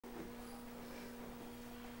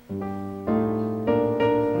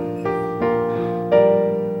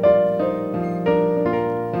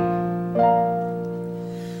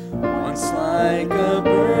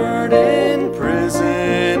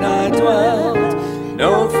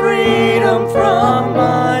from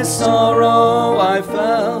my sorrow I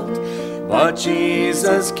felt, but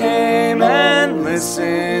Jesus came and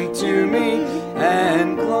listened to me,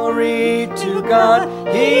 and glory to God,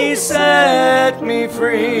 He set me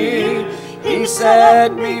free. He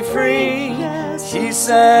set me free. He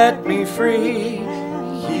set me free.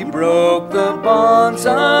 He broke the bonds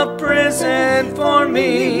of prison for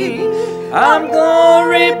me. I'm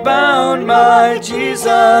glory bound, my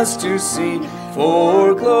Jesus to see.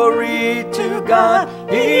 For glory to God,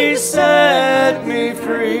 He set me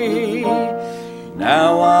free.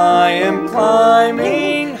 Now I am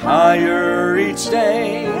climbing higher each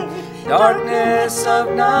day. Darkness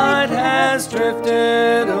of night has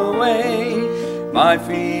drifted away. My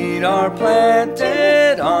feet are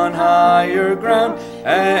planted on higher ground,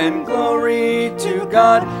 and glory to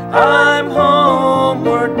God, I'm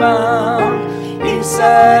homeward bound. He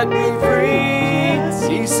set me free.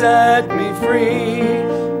 He set me free.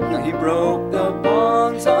 He broke the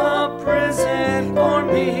bonds of prison for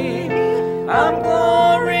me. I'm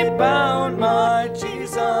glory bound, my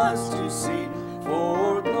Jesus to see.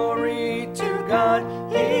 For glory to God,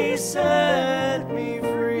 He set me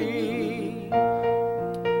free.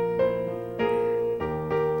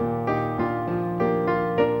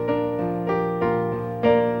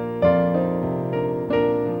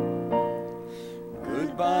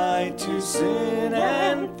 Goodbye to sin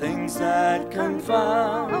and things that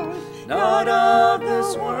confound. Not of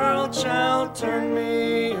this world shall turn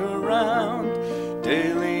me around.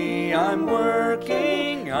 Daily I'm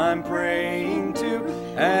working, I'm praying too,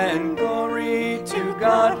 and glory to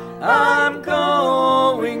God, I'm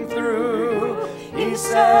going through. He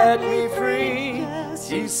set me free.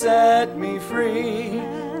 He set me free.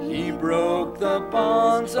 He broke the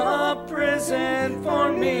bonds of prison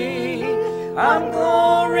for me. I'm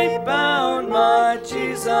glory bound, my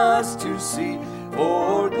Jesus to see.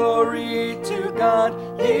 For glory to God,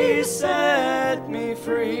 He set me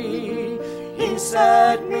free. He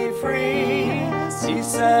set me free. He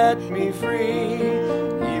set me free.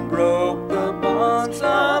 He broke the bonds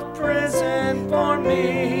of prison for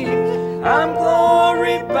me. I'm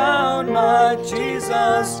glory bound, my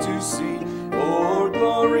Jesus to see. For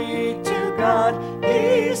glory to God,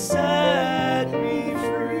 He set me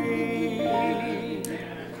free.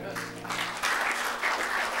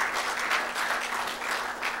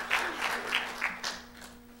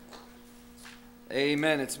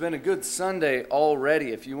 Amen. It's been a good Sunday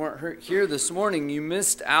already. If you weren't here this morning, you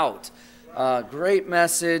missed out. Great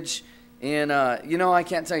message. And, I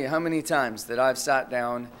can't tell you how many times that I've sat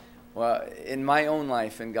down in my own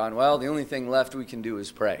life and gone, well, the only thing left we can do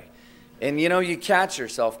is pray. And, you catch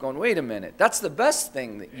yourself going, wait a minute. That's the best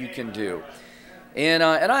thing that you can do. And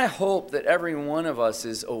I hope that every one of us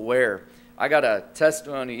is aware. I got a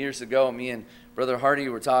testimony years ago. Me and Brother Hardy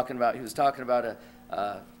were talking about, he was talking about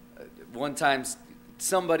one time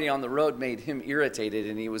somebody on the road made him irritated,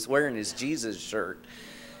 and he was wearing his Jesus shirt.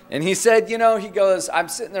 And he said, he goes, I'm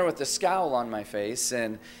sitting there with a scowl on my face,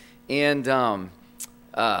 and here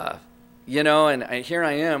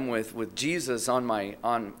I am with Jesus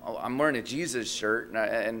I'm wearing a Jesus shirt,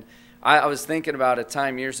 and I was thinking about a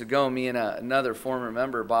time years ago, me and another former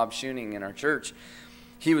member, Bob Schuning, in our church.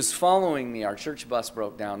 He was following me. Our church bus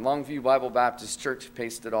broke down. Longview Bible Baptist Church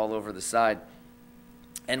pasted all over the side.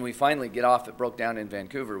 And we finally get off. It broke down in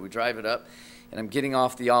Vancouver. We drive it up, and I'm getting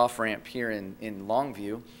off the off-ramp here in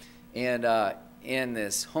Longview. And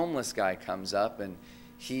this homeless guy comes up, and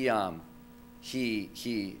he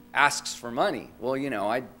asks for money. Well,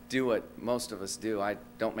 I do what most of us do. I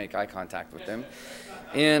don't make eye contact with him.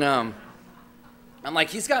 And I'm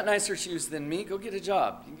like, he's got nicer shoes than me. Go get a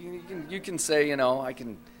job. You can say,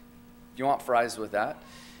 you want fries with that?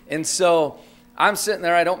 And so I'm sitting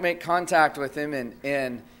there. I don't make contact with him,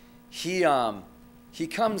 and he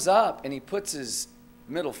comes up and he puts his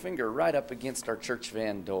middle finger right up against our church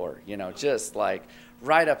van door, just like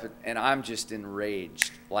right up, and I'm just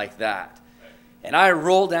enraged like that. And I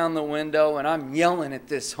roll down the window, and I'm yelling at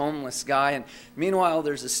this homeless guy. And meanwhile,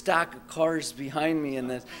 there's a stack of cars behind me,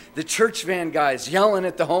 and the church van guy's yelling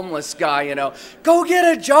at the homeless guy, go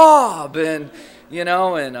get a job. And,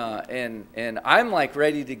 and I'm like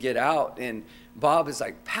ready to get out. And Bob is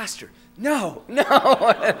like, Pastor, no.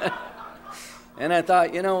 And I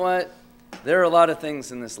thought, you know what? There are a lot of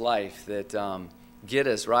things in this life that get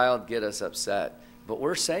us riled, get us upset. But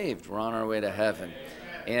we're saved. We're on our way to heaven.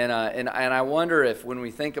 And I wonder if when we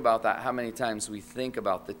think about that, how many times we think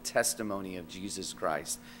about the testimony of Jesus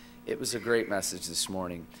Christ. It was a great message this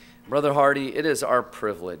morning. Brother Hardy, it is our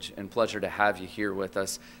privilege and pleasure to have you here with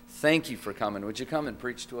us. Thank you for coming. Would you come and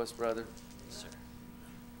preach to us, brother? Yes, sir.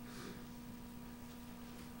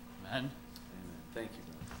 Amen. Thank you.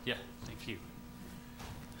 Yeah, thank you.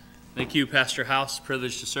 Thank you, Pastor House.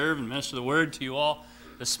 Privileged to serve and minister the word to you all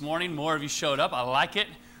this morning. More of you showed up. I like it.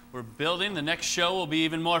 We're building. The next show will be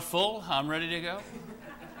even more full. I'm ready to go.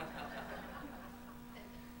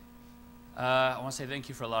 I want to say thank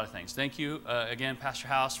you for a lot of things. Thank you again, Pastor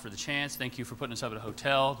House, for the chance. Thank you for putting us up at a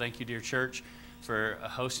hotel. Thank you, dear church, for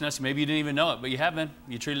hosting us. Maybe you didn't even know it, but you have been.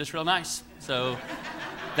 You treated us real nice. So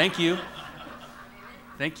thank you.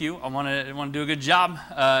 Thank you. I want to do a good job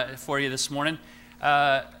for you this morning.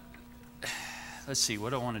 Let's see. What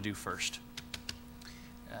do I want to do first?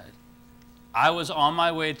 I was on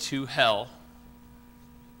my way to hell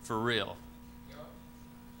for real.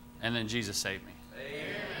 And then Jesus saved me.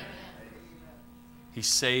 Amen. He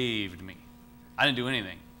saved me. I didn't do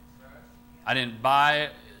anything. I didn't buy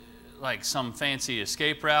like some fancy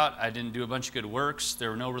escape route. I didn't do a bunch of good works. There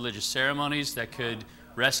were no religious ceremonies that could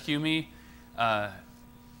rescue me. I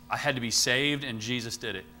had to be saved, and Jesus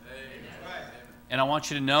did it. And I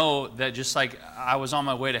want you to know that just like I was on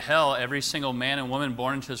my way to hell, every single man and woman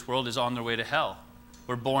born into this world is on their way to hell.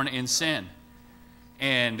 We're born in sin.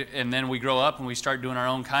 And then we grow up and we start doing our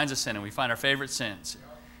own kinds of sin, and we find our favorite sins.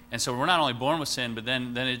 And so we're not only born with sin, but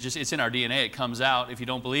then it's in our DNA. It comes out. If you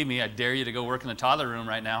don't believe me, I dare you to go work in the toddler room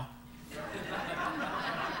right now.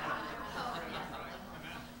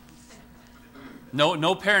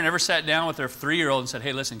 No parent ever sat down with their 3-year-old and said,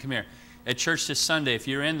 hey, listen, come here. At church this Sunday, if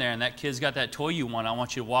you're in there and that kid's got that toy you want, I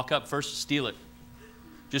want you to walk up first and steal it.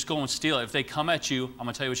 Just go and steal it. If they come at you, I'm going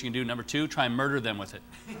to tell you what you can do. Number 2, try and murder them with it.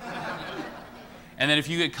 And then if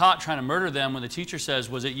you get caught trying to murder them when the teacher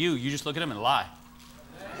says, was it you? You just look at them and lie.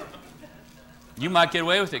 You might get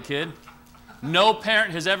away with it, kid. No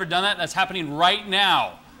parent has ever done that. That's happening right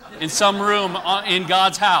now in some room in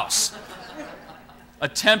God's house.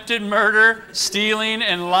 Attempted murder, stealing,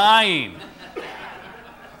 and lying.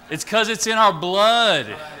 It's because it's in our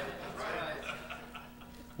blood.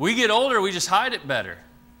 We get older, we just hide it better.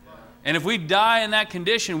 And if we die in that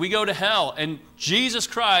condition, we go to hell. And Jesus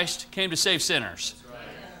Christ came to save sinners.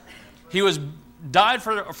 He died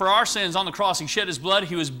for our sins on the cross. He shed his blood.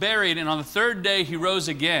 He was buried. And on the 3rd day, he rose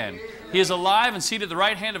again. He is alive and seated at the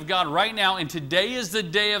right hand of God right now. And today is the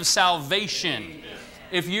day of salvation.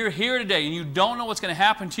 If you're here today and you don't know what's going to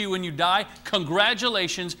happen to you when you die,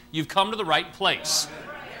 congratulations, you've come to the right place.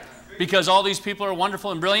 Because all these people are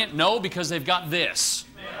wonderful and brilliant? No, because they've got this.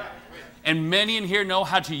 And many in here know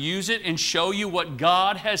how to use it and show you what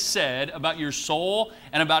God has said about your soul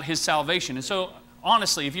and about his salvation. And so,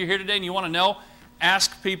 honestly, if you're here today and you want to know,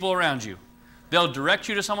 ask people around you. They'll direct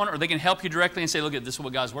you to someone, or they can help you directly and say, look, this is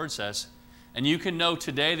what God's word says. And you can know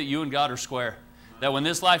today that you and God are square. That when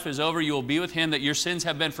this life is over, you will be with him, that your sins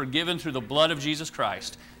have been forgiven through the blood of Jesus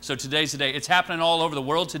Christ. So today's the day. It's happening all over the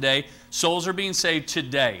world today. Souls are being saved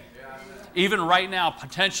today. Even right now,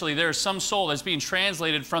 potentially, there is some soul that's being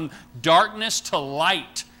translated from darkness to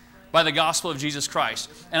light by the gospel of Jesus Christ.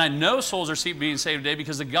 And I know souls are being saved today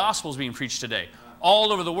because the gospel is being preached today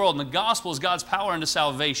all over the world. And the gospel is God's power unto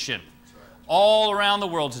salvation all around the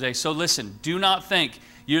world today. So listen, do not think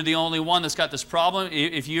you're the only one that's got this problem.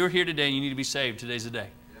 If you're here today and you need to be saved, today's the day.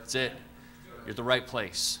 That's it. You're at the right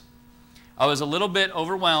place. I was a little bit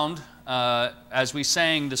overwhelmed as we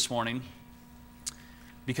sang this morning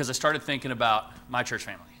because I started thinking about my church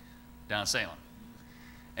family down in Salem.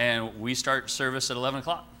 And we start service at 11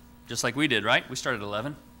 o'clock, just like we did, right? We started at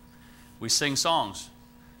 11. We sing songs,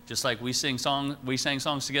 just like we sang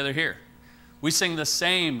songs together here. We sing the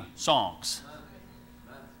same songs.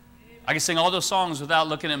 I can sing all those songs without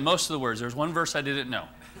looking at most of the words. There's one verse I didn't know.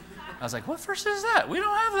 I was like, what verse is that? We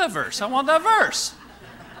don't have that verse. I want that verse.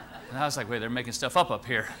 And I was like, wait, they're making stuff up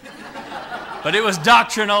here. But it was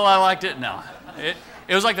doctrinal. I liked it. No.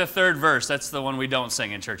 It was like the 3rd verse. That's the one we don't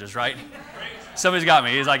sing in churches, right? Somebody's got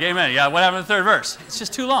me. He's like, amen. Yeah, what happened to the 3rd verse? It's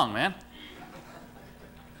just too long, man.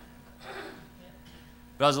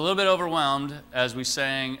 But I was a little bit overwhelmed as we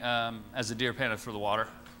sang As the Deer Panteth for the Water,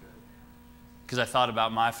 because I thought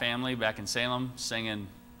about my family back in Salem singing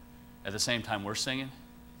at the same time we're singing.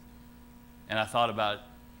 And I thought about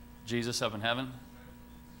Jesus up in heaven. And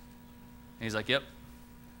he's like, yep,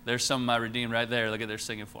 there's some of my redeemed right there. Look at they're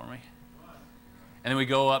singing for me. And then we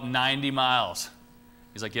go up 90 miles.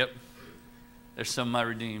 He's like, yep, there's some of my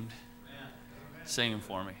redeemed singing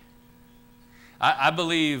for me. I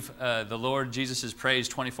believe the Lord Jesus is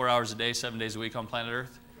praised 24 hours a day, 7 days a week on planet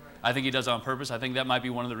Earth. I think he does it on purpose. I think that might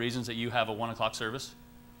be one of the reasons that you have a 1 o'clock service.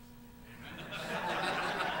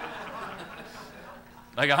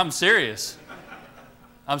 Like, I'm serious.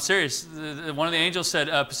 I'm serious. One of the angels said,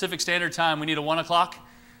 Pacific Standard Time, we need a 1 o'clock.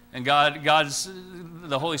 And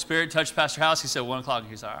the Holy Spirit touched Pastor House. He said, 1 o'clock.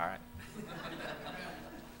 He said, all right.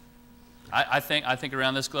 I think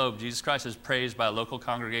around this globe, Jesus Christ is praised by a local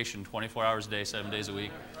congregation 24 hours a day, 7 days a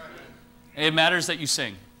week. It matters that you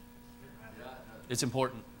sing. It's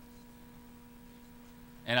important.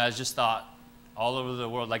 And I just thought, all over the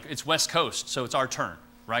world, like it's West Coast, so it's our turn,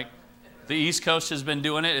 right? The East Coast has been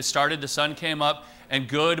doing it. It started, the sun came up, and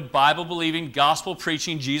good Bible-believing,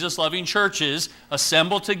 gospel-preaching, Jesus-loving churches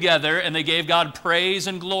assembled together, and they gave God praise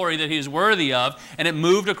and glory that He is worthy of, and it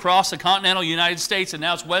moved across the continental United States, and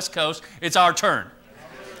now it's West Coast. It's our turn.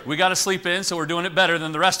 We got to sleep in, so we're doing it better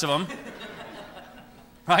than the rest of them.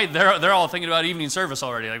 Right? They're all thinking about evening service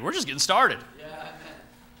already. Like, we're just getting started.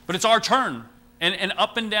 But it's our turn. And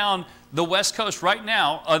up and down the West Coast right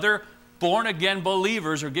now, other born-again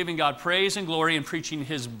believers are giving God praise and glory and preaching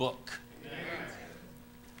His book.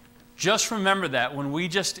 Just remember that when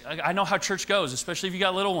I know how church goes, especially if you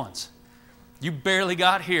got little ones. You barely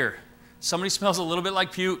got here. Somebody smells a little bit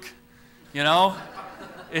like puke, you know?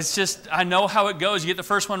 It's just, I know how it goes. You get the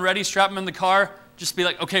first one ready, strap them in the car, just be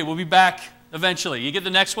like, okay, we'll be back eventually. You get the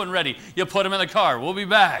next one ready, you put them in the car, we'll be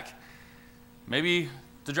back. Maybe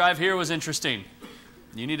the drive here was interesting.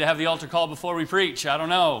 You need to have the altar call before we preach. I don't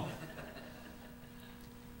know.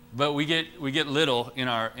 But we get little in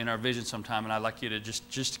our vision sometime, and I'd like you to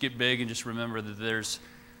just get big and just remember that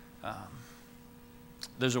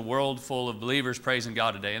there's a world full of believers praising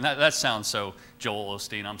God today. And that sounds so Joel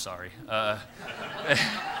Osteen, I'm sorry.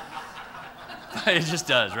 It just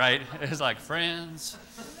does, right? It's like, friends.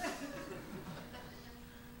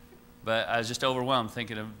 But I was just overwhelmed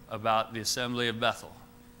thinking about the assembly of Bethel,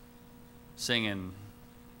 singing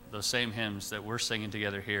those same hymns that we're singing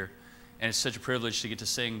together here. And it's such a privilege to get to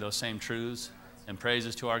sing those same truths and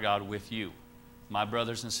praises to our God with you, my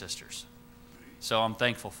brothers and sisters. So I'm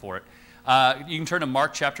thankful for it. You can turn to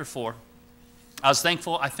Mark chapter 4. I was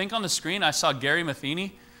thankful. I think on the screen I saw Gary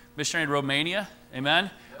Matheny, missionary in Romania.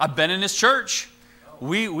 Amen. I've been in his church.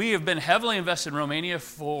 We have been heavily invested in Romania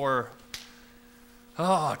for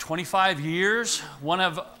 25 years. One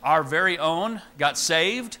of our very own got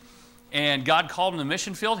saved. And God called him to the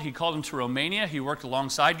mission field. He called him to Romania. He worked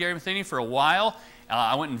alongside Gary Matheny for a while.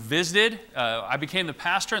 I went and visited. I became the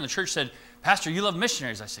pastor, and the church said, Pastor, you love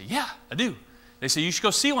missionaries. I said, yeah, I do. They said, you should go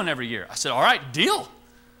see one every year. I said, all right, deal.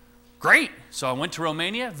 Great. So I went to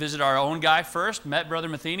Romania, visited our own guy first, met Brother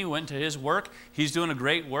Matheny, went to his work. He's doing a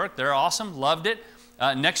great work. They're awesome. Loved it.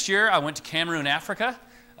 Next year, I went to Cameroon, Africa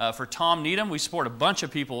for Tom Needham. We support a bunch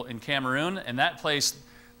of people in Cameroon, and that place,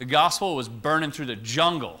 the gospel was burning through the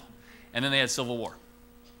jungle. And then they had civil war.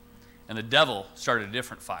 And the devil started a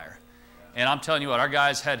different fire. And I'm telling you what, our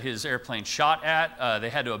guys had his airplane shot at. They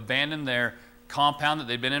had to abandon their compound that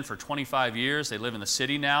they'd been in for 25 years. They live in the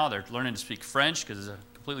city now. They're learning to speak French because it's a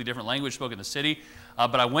completely different language spoken in the city.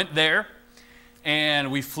 But I went there,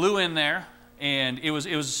 and we flew in there, and it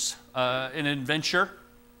was an adventure.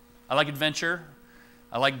 I like adventure.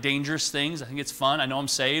 I like dangerous things. I think it's fun. I know I'm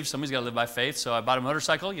saved. Somebody's got to live by faith. So I bought a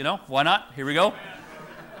motorcycle. You know, why not? Here we go.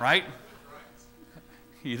 Right?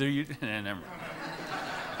 Either you, never mind.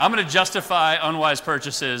 I'm going to justify unwise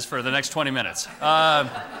purchases for the next 20 minutes.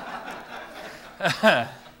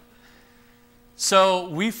 So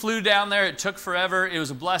we flew down there. It took forever. It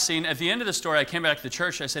was a blessing. At the end of the story, I came back to the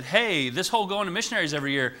church. I said, hey, this whole going to missionaries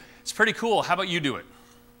every year, it's pretty cool. How about you do it?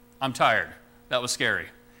 I'm tired. That was scary.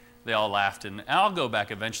 They all laughed, and I'll go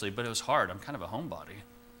back eventually, but it was hard. I'm kind of a homebody.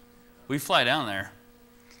 We fly down there.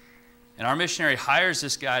 And our missionary hires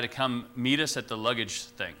this guy to come meet us at the luggage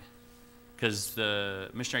thing because the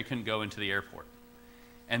missionary couldn't go into the airport.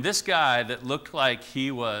 And this guy that looked like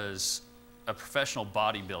he was a professional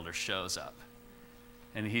bodybuilder shows up.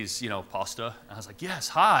 And he's, Pasta. And I was like, yes,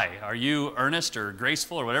 hi. Are you Ernest or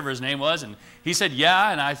Graceful or whatever his name was? And he said,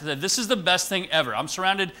 yeah. And I said, this is the best thing ever. I'm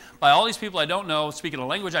surrounded by all these people I don't know, speaking a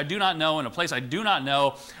language I do not know, in a place I do not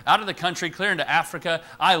know, out of the country, clear into Africa.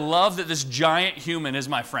 I love that this giant human is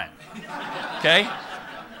my friend. Okay?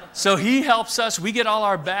 So he helps us. We get all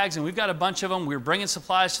our bags, and we've got a bunch of them. We're bringing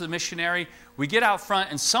supplies to the missionary. We get out front,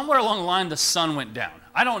 and somewhere along the line, the sun went down.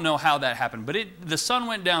 I don't know how that happened, but the sun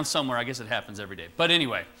went down somewhere. I guess it happens every day. But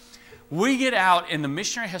anyway, we get out, and the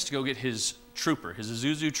missionary has to go get his trooper, his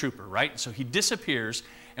Isuzu trooper, right? So he disappears,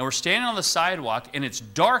 and we're standing on the sidewalk, and it's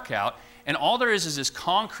dark out, and all there is this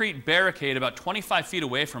concrete barricade about 25 feet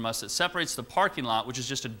away from us that separates the parking lot, which is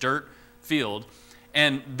just a dirt field,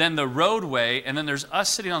 and then the roadway, and then there's us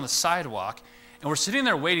sitting on the sidewalk, and we're sitting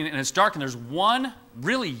there waiting, and it's dark, and there's one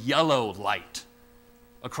really yellow light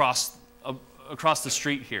across the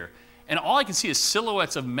street here. And all I can see is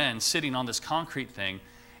silhouettes of men sitting on this concrete thing.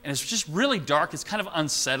 And it's just really dark. It's kind of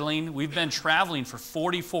unsettling. We've been traveling for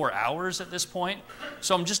 44 hours at this point,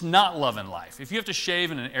 so I'm just not loving life. If you have to shave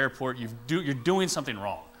in an airport, you're doing something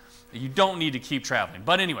wrong. You don't need to keep traveling.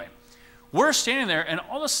 But anyway, we're standing there, and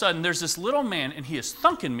all of a sudden, there's this little man, and he is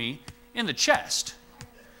thunking me in the chest.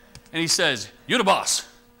 And he says, "You're the boss.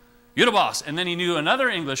 You're the boss." And then he knew another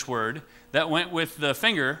English word that went with the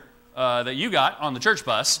finger that you got on the church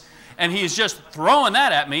bus. And he's just throwing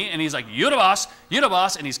that at me, and he's like, "You're the boss, you're the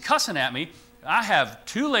boss," and he's cussing at me. I have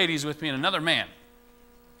 2 ladies with me and another man.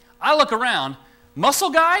 I look around, muscle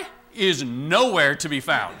guy is nowhere to be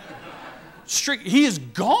found. He is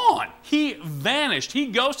gone. He vanished. He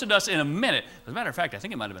ghosted us in a minute. As a matter of fact, I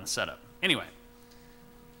think it might have been a setup. Anyway,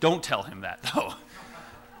 don't tell him that, though,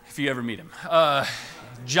 if you ever meet him.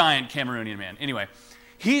 Giant Cameroonian man. Anyway,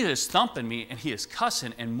 he is thumping me, and he is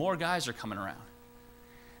cussing, and more guys are coming around.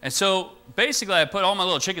 And so basically I put all my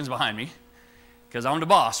little chickens behind me because I'm the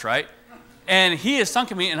boss, right? And he is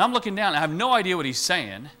thunking me, and I'm looking down, and I have no idea what he's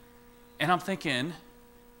saying. And I'm thinking,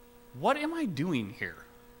 what am I doing here?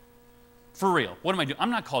 For real, what am I doing? I'm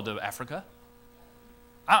not called to Africa.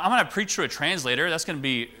 I'm going to preach to a translator. That's going to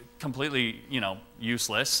be completely,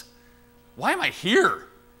 useless. Why am I here?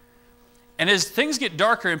 And as things get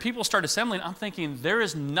darker and people start assembling, I'm thinking, there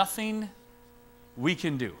is nothing we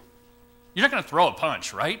can do. You're not going to throw a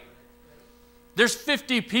punch, right? There's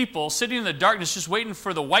 50 people sitting in the darkness just waiting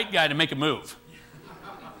for the white guy to make a move.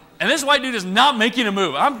 And this white dude is not making a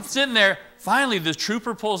move. I'm sitting there. Finally, the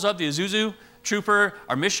trooper pulls up, the Isuzu trooper.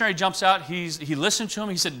 Our missionary jumps out. He listened to him.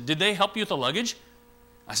 He said, "Did they help you with the luggage?"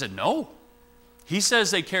 I said, "No." He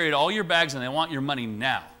says they carried all your bags and they want your money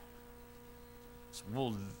now. I said,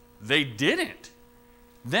 "Well, they didn't."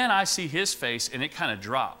 Then I see his face, and it kind of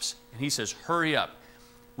drops. And he says, "Hurry up."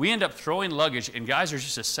 We end up throwing luggage, and guys are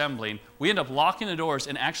just assembling. We end up locking the doors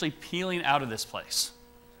and actually peeling out of this place.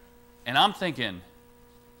 And I'm thinking,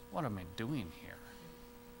 what am I doing here?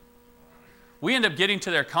 We end up getting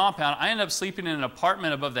to their compound. I end up sleeping in an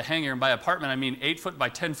apartment above the hangar, and by apartment I mean 8-foot by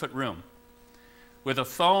 10-foot room with a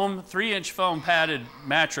 3-inch foam padded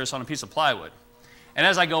mattress on a piece of plywood. And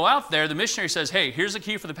as I go out there, the missionary says, "Hey, here's the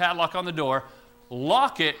key for the padlock on the door.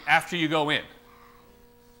 Lock it after you go in."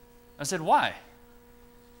 I said, "Why?"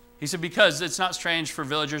 He said, "Because it's not strange for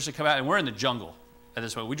villagers to come out," and we're in the jungle at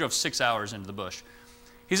this point. We drove 6 hours into the bush.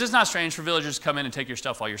 He says, "It's not strange for villagers to come in and take your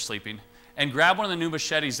stuff while you're sleeping, and grab one of the new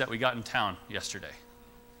machetes that we got in town yesterday."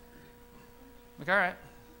 I'm like, all right.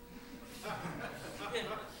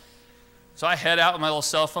 So I head out with my little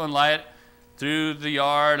cell phone light through the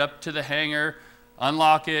yard, up to the hangar,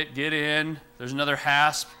 unlock it, get in. There's another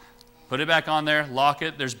hasp. Put it back on there, lock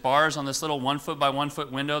it. There's bars on this little 1-foot by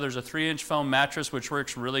 1-foot window. There's a 3-inch foam mattress, which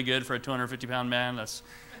works really good for a 250-pound man. That's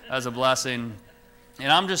a blessing.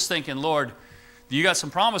 And I'm just thinking, Lord, you got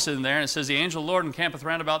some promises in there, and it says the angel of the Lord encampeth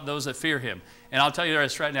round about those that fear him. And I'll tell you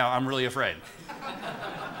this right now, I'm really afraid.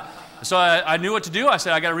 So I knew what to do. I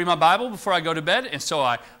said, I got to read my Bible before I go to bed. And so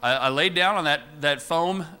I laid down on that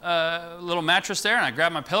foam little mattress there, and I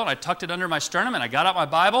grabbed my pillow, and I tucked it under my sternum, and I got out my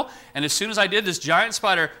Bible. And as soon as I did, this giant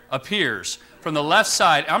spider appears from the left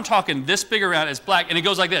side. I'm talking this big around. It's black, and it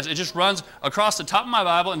goes like this. It just runs across the top of my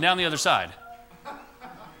Bible and down the other side.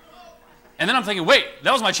 And then I'm thinking, wait,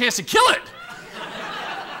 that was my chance to kill it.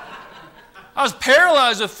 I was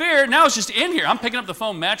paralyzed with fear. Now it's just in here. I'm picking up the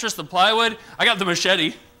foam mattress, the plywood. I got the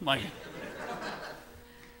machete. I'm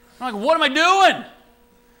like, what am I doing?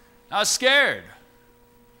 I was scared.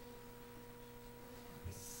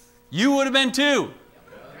 You would have been too.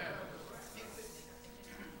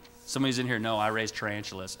 Somebody's in here, no, I raised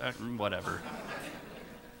tarantulas. Whatever.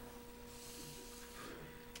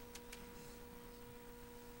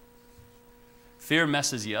 Fear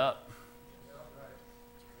messes you up.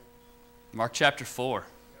 Mark chapter 4. It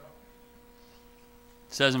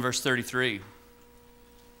says in verse 33.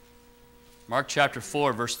 Mark chapter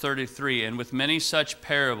 4, verse 33. And with many such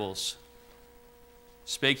parables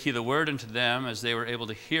spake he the word unto them, as they were able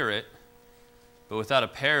to hear it, but without a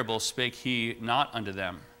parable spake he not unto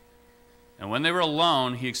them. And when they were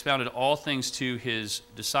alone, he expounded all things to his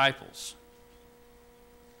disciples.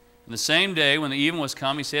 And the same day, when the even was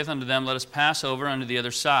come, he saith unto them, Let us pass over unto the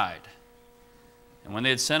other side. And when they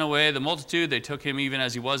had sent away the multitude, they took him even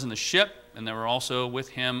as he was in the ship, and there were also with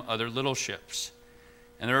him other little ships.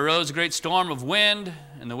 And there arose a great storm of wind,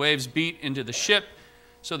 and the waves beat into the ship,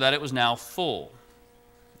 so that it was now full.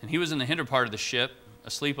 And he was in the hinder part of the ship,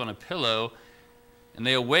 asleep on a pillow. And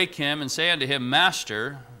they awake him, and say unto him,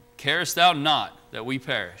 Master, carest thou not that we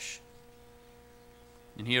perish?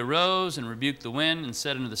 And he arose and rebuked the wind, and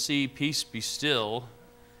said unto the sea, Peace, be still.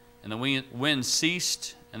 And the wind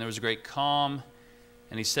ceased, and there was a great calm.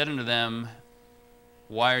 And he said unto them,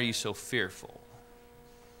 Why are ye so fearful?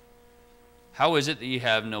 How is it that ye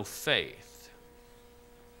have no faith?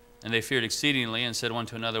 And they feared exceedingly, and said one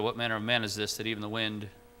to another, What manner of man is this, that even the wind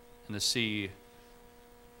and the sea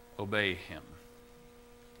obey him?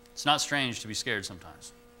 It's not strange to be scared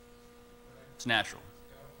sometimes. It's natural.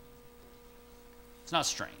 It's not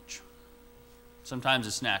strange. Sometimes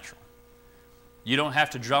it's natural. You don't have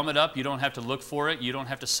to drum it up. You don't have to look for it. You don't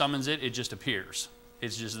have to summons it. It just appears.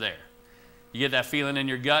 It's just there. You get that feeling in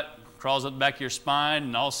your gut, crawls up the back of your spine,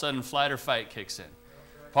 and all of a sudden flight or fight kicks in.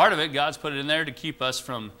 Part of it, God's put it in there to keep us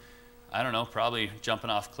from, I don't know, probably jumping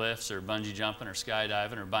off cliffs or bungee jumping or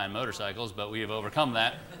skydiving or buying motorcycles, but we have overcome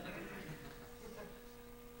that.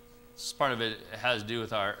 Part of it has to do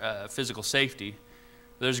with our physical safety.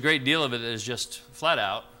 There's a great deal of it that is just flat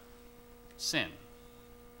out sin.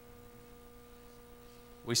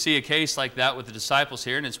 We see a case like that with the disciples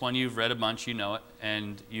here, and it's one you've read a bunch, you know it,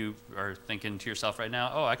 and you are thinking to yourself right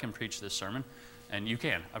now, oh, I can preach this sermon. And you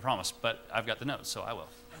can, I promise, but I've got the notes, so I will.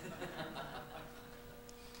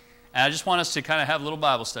 And I just want us to kind of have a little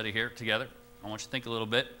Bible study here together. I want you to think a little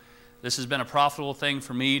bit. This has been a profitable thing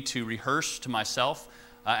for me to rehearse to myself.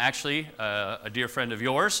 Actually, a dear friend of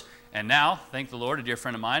yours, and now, thank the Lord, a dear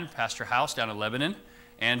friend of mine, Pastor House down in Lebanon,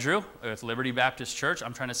 Andrew, with Liberty Baptist Church.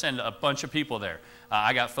 I'm trying to send a bunch of people there.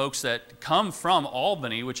 I got folks that come from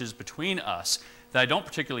Albany, which is between us, that I don't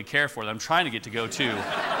particularly care for, that I'm trying to get to go to.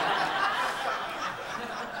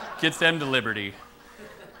 Get them to Liberty.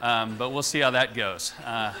 But we'll see how that goes.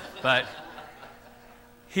 But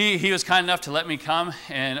he was kind enough to let me come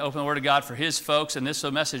and open the Word of God for his folks, and this is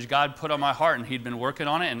a message God put on my heart, and he'd been working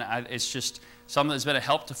on it, and it's just something that's been a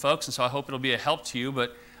help to folks, and so I hope it'll be a help to you.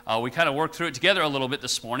 But we kind of worked through it together a little bit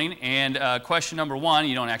this morning, and question number one,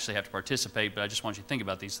 you don't actually have to participate, but I just want you to think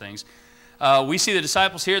about these things. We see the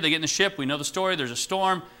disciples here, they get in the ship, we know the story, there's a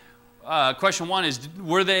storm. Question one is,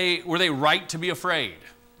 were they right to be afraid?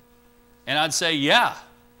 And I'd say, yeah.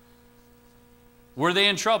 Were they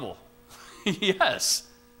in trouble? Yes.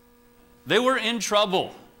 They were in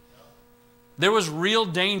trouble. There was real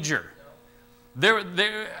danger.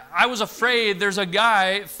 I was afraid there's a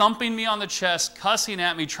guy thumping me on the chest, cussing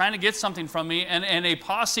at me, trying to get something from me, and a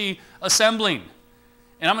posse assembling.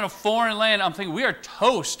 And I'm in a foreign land. I'm thinking, we are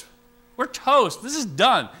toast. We're toast. This is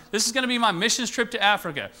done. This is going to be my missions trip to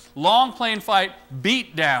Africa. Long plane flight,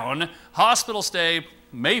 beat down, hospital stay,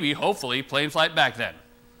 maybe, hopefully, plane flight back then.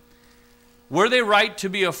 Were they right to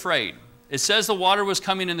be afraid? It says the water was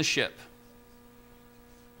coming in the ship.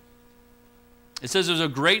 It says there was a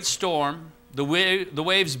great storm. The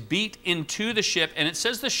waves beat into the ship, and it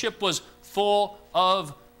says the ship was full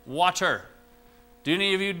of water. Do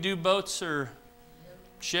any of you do boats or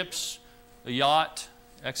ships? A yacht?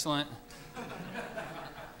 Excellent.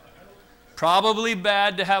 Probably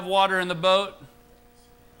bad to have water in the boat.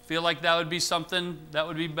 Feel like that would be something that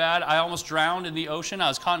would be bad. I almost drowned in the ocean. I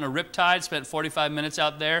was caught in a riptide, spent 45 minutes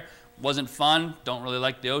out there. Wasn't fun. Don't really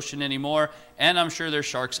like the ocean anymore. And I'm sure there's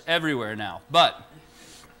sharks everywhere now. But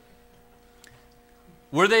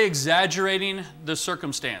were they exaggerating the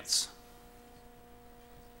circumstance?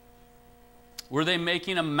 Were they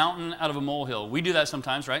making a mountain out of a molehill? We do that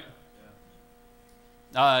sometimes, right?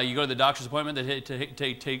 Yeah. You go to the doctor's appointment,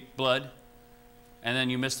 they take blood, and then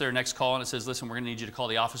you miss their next call, and it says, listen, we're going to need you to call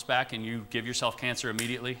the office back, and you give yourself cancer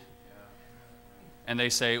immediately. And they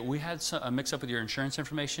say, we had a mix-up with your insurance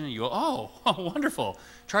information. And you go, oh, wonderful.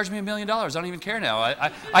 Charge me $1 million. I don't even care now.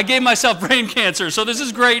 I gave myself brain cancer, so this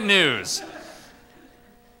is great news.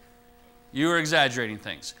 You are exaggerating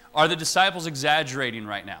things. Are the disciples exaggerating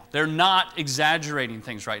right now? They're not exaggerating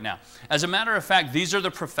things right now. As a matter of fact, these are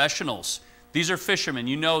the professionals. These are fishermen.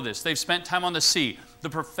 You know this. They've spent time on the sea. The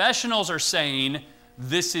professionals are saying,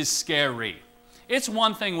 this is scary. It's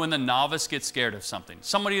one thing when the novice gets scared of something.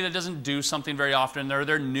 Somebody that doesn't do something very often, or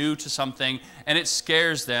they're new to something, and it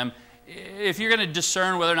scares them. If you're going to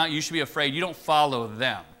discern whether or not you should be afraid, you don't follow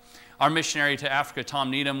them. Our missionary to Africa,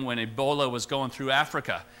 Tom Needham, when Ebola was going through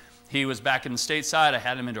Africa, he was back in the stateside. I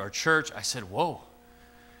had him into our church. I said, whoa,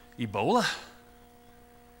 Ebola?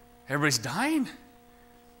 Everybody's dying?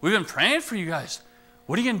 We've been praying for you guys.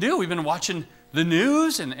 What are you going to do? We've been watching the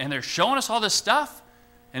news, and they're showing us all this stuff.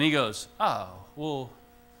 And he goes, oh, well,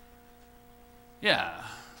 yeah.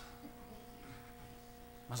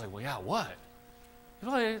 I was like, well, yeah, what?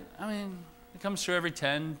 Well, I mean, it comes through every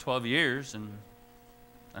 10, 12 years, and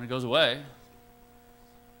it goes away.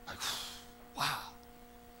 Like, wow.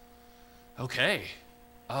 Okay.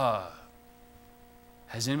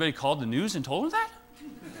 Has anybody called the news and told them that?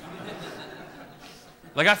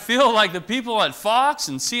 Like, I feel like the people at Fox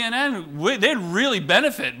and CNN, they'd really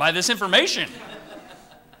benefit by this information.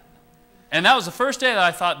 And that was the first day that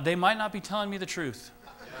I thought, they might not be telling me the truth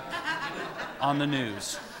on the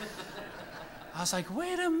news. I was like,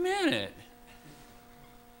 wait a minute.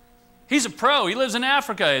 He's a pro. He lives in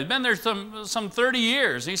Africa. He's been there some 30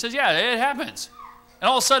 years. He says, yeah, it happens. And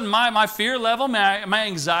all of a sudden, my fear level, my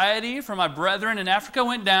anxiety for my brethren in Africa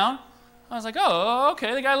went down. I was like, oh,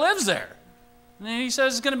 okay, the guy lives there. And he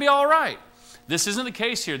says it's going to be all right. This isn't the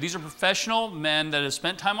case here. These are professional men that have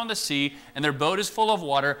spent time on the sea, and their boat is full of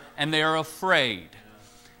water, and they are afraid.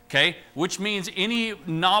 Okay? Which means any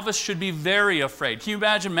novice should be very afraid. Can you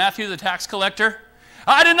imagine Matthew the tax collector?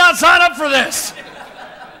 I did not sign up for this!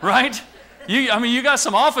 Right? You got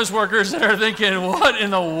some office workers that are thinking, what in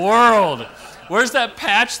the world? Where's that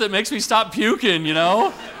patch that makes me stop puking, you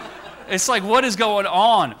know? It's like, what is going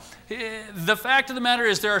on? The fact of the matter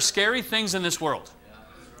is there are scary things in this world.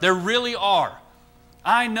 There really are.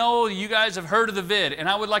 I know you guys have heard of the vid, and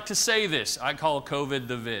I would like to say this. I call COVID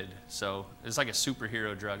the vid, so it's like a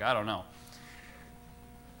superhero drug. I don't know.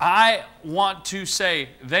 I want to say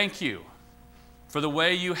thank you for the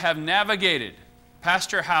way you have navigated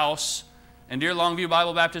Pastor House and Dear Longview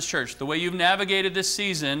Bible Baptist Church, the way you've navigated this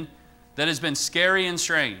season that has been scary and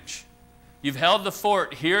strange. You've held the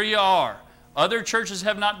fort. Here you are. Other churches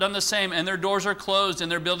have not done the same, and their doors are closed,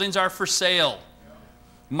 and their buildings are for sale.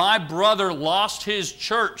 My brother lost his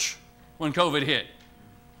church when COVID hit.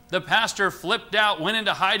 The pastor flipped out, went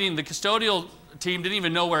into hiding. The custodial team didn't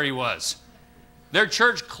even know where he was. Their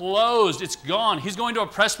church closed. It's gone. He's going to a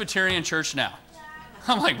Presbyterian church now.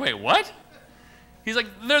 I'm like, wait, what? He's like,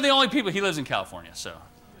 they're the only people. He lives in California, so. All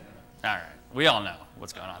right. We all know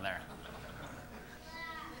what's going on there.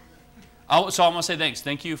 So I'm going to say thanks.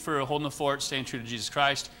 Thank you for holding the fort, staying true to Jesus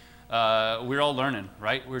Christ. We're all learning,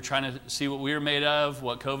 right? We're trying to see what we were made of,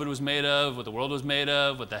 what COVID was made of, what the world was made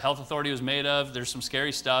of, what the health authority was made of. There's some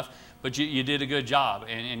scary stuff, but you did a good job,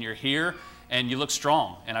 and you're here, and you look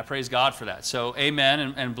strong, and I praise God for that. So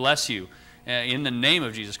amen, and bless you. In the name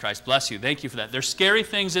of Jesus Christ, bless you. Thank you for that. There's scary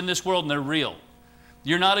things in this world, and they're real.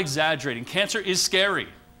 You're not exaggerating. Cancer is scary.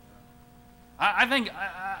 I think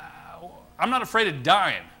I'm not afraid of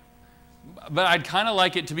dying, but I'd kind of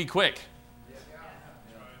like it to be quick.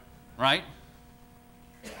 Right?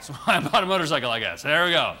 So I bought a motorcycle, I guess. There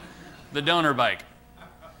we go. The donor bike.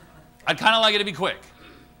 I'd kind of like it to be quick.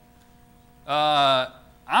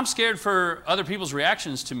 I'm scared for other people's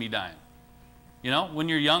reactions to me dying. You know, when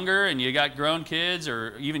you're younger and you got grown kids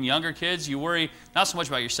or even younger kids, you worry not so much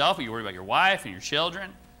about yourself, but you worry about your wife and your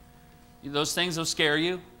children. Those things, those scare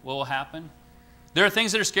you. What will happen? There are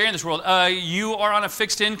things that are scary in this world. You are on a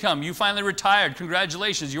fixed income. You finally retired.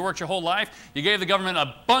 Congratulations. You worked your whole life. You gave the government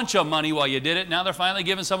a bunch of money while you did it. Now they're finally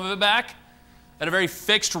giving some of it back at a very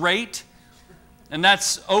fixed rate. And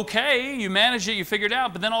that's okay. You managed it. You figured it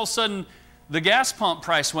out. But then all of a sudden, the gas pump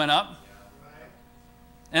price went up.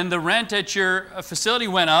 And the rent at your facility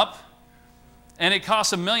went up. And it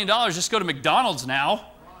costs $1 million just to go to McDonald's now.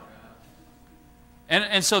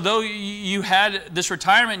 And so though you had this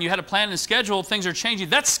retirement, you had a plan and schedule, things are changing.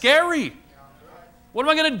 That's scary. What am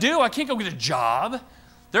I going to do? I can't go get a job.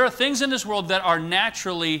 There are things in this world that are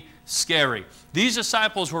naturally scary. These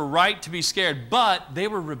disciples were right to be scared, but they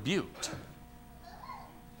were rebuked.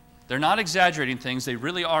 They're not exaggerating things. They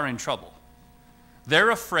really are in trouble.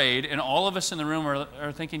 They're afraid, and all of us in the room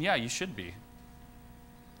are thinking, yeah, you should be.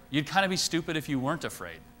 You'd kind of be stupid if you weren't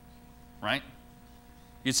afraid, right?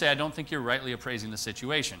 You'd say, I don't think you're rightly appraising the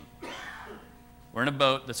situation. We're in a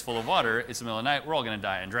boat that's full of water. It's the middle of the night. We're all going to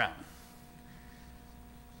die and drown.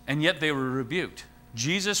 And yet they were rebuked.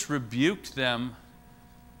 Jesus rebuked them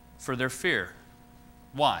for their fear.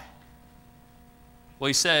 Why? Well,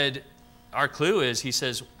 he said, our clue is, he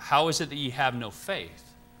says, how is it that ye have no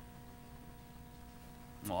faith?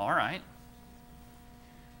 Well, all right.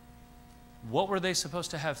 What were they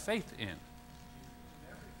supposed to have faith in?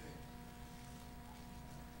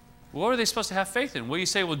 What were they supposed to have faith in? Well, you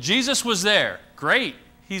say, well, Jesus was there. Great.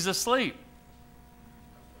 He's asleep.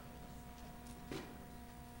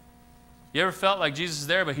 You ever felt like Jesus is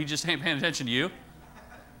there, but he just ain't paying attention to you?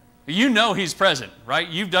 You know he's present, right?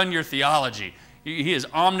 You've done your theology. He is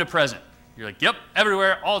omnipresent. You're like, yep,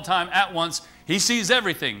 everywhere, all the time, at once. He sees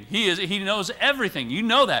everything. He knows everything. You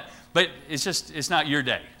know that. But it's not your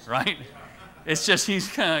day, right? It's just he's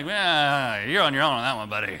kind of like, you're on your own on that one,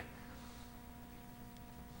 buddy.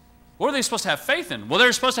 What are they supposed to have faith in? Well,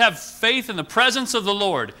 they're supposed to have faith in the presence of the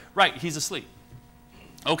Lord. Right, he's asleep.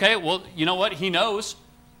 Okay, well, you know what? He knows.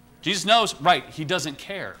 Jesus knows. Right, he doesn't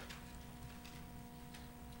care.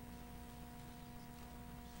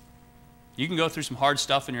 You can go through some hard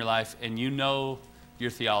stuff in your life, and you know your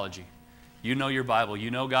theology. You know your Bible. You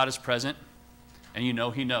know God is present, and you know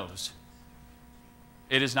he knows.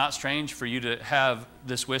 It is not strange for you to have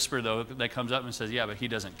this whisper, though, that comes up and says, yeah, but he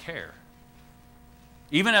doesn't care.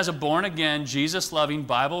 Even as a born-again, Jesus-loving,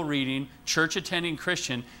 Bible-reading, church-attending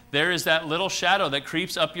Christian, there is that little shadow that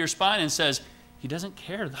creeps up your spine and says, he doesn't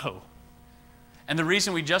care, though. And the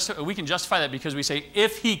reason we can justify that because we say,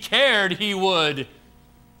 if he cared, he would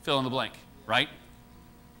fill in the blank, right?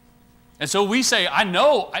 And so we say, I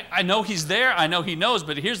know he's there, I know he knows,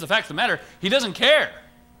 but here's the fact of the matter, he doesn't care.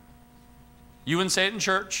 You wouldn't say it in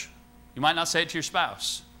church. You might not say it to your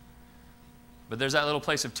spouse. But there's that little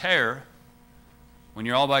place of terror when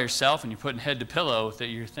you're all by yourself and you're putting head to pillow that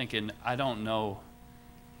you're thinking, I don't know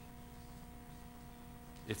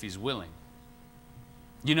if he's willing.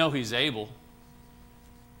 You know he's able,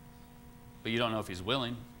 but you don't know if he's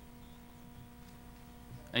willing.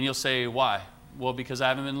 And you'll say, why? Well, because I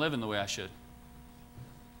haven't been living the way I should.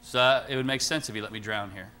 So it would make sense if he let me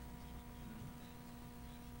drown here.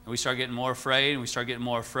 And we start getting more afraid, and we start getting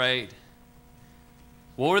more afraid.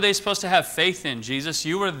 What were they supposed to have faith in, Jesus?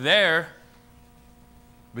 You were there,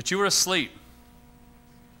 but you were asleep.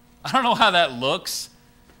 I don't know how that looks.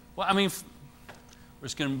 Well, I mean, we're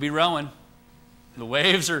just going to be rowing. The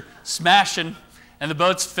waves are smashing, and the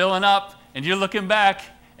boat's filling up, and you're looking back,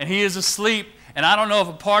 and he is asleep. And I don't know if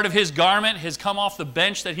a part of his garment has come off the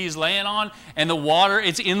bench that he's laying on, and the water,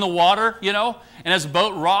 it's in the water, you know? And as the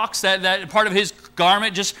boat rocks, that part of his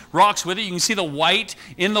garment just rocks with it. You can see the white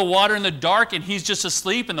in the water in the dark, and he's just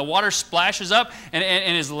asleep, and the water splashes up,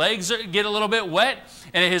 and his legs get a little bit wet,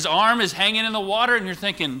 and his arm is hanging in the water, and you're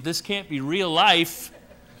thinking, this can't be real life.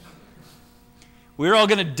 We're all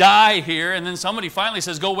going to die here. And then somebody finally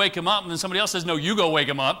says, go wake him up, and then somebody else says, no, you go wake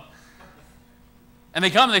him up. And they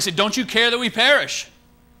come and they say, don't you care that we perish?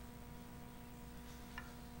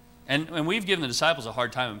 And we've given the disciples a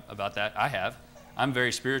hard time about that. I have. I'm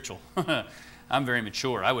very spiritual. I'm very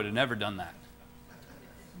mature. I would have never done that.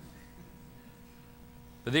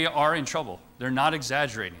 But they are in trouble. They're not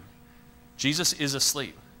exaggerating. Jesus is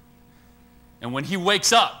asleep. And when he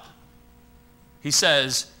wakes up, he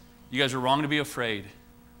says, you guys are wrong to be afraid.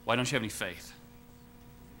 Why don't you have any faith?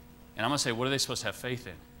 And I'm going to say, what are they supposed to have faith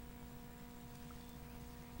in?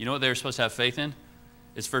 You know what they were supposed to have faith in?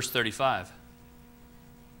 It's verse 35.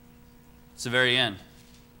 It's the very end,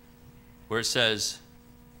 where it says,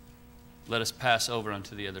 let us pass over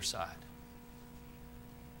unto the other side.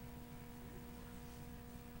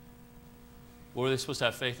 What were they supposed to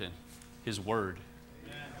have faith in? His word.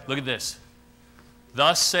 Amen. Look at this.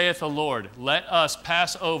 Thus saith the Lord, let us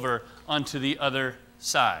pass over unto the other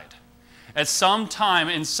side. At some time,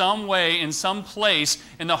 in some way, in some place,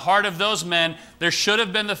 in the heart of those men, there should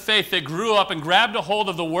have been the faith that grew up and grabbed a hold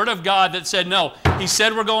of the Word of God that said, no, he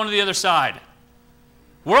said we're going to the other side.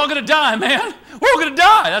 We're all going to die, man. We're all going to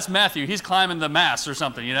die. That's Matthew. He's climbing the mast or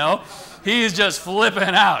something, you know. He's just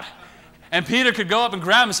flipping out. And Peter could go up and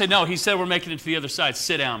grab him and say, no, he said we're making it to the other side.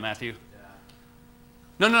 Sit down, Matthew.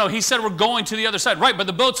 No, he said we're going to the other side. Right, but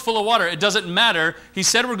the boat's full of water. It doesn't matter. He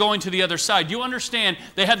said we're going to the other side. Do you understand?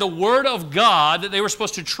 They had the Word of God that they were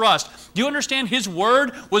supposed to trust. Do you understand? His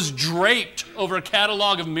Word was draped over a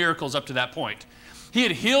catalog of miracles up to that point. He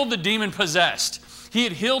had healed the demon-possessed. He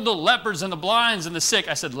had healed the lepers and the blinds and the sick.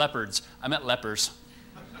 I said leopards. I meant lepers.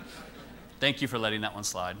 Thank you for letting that one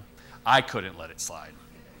slide. I couldn't let it slide.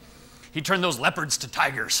 He turned those leopards to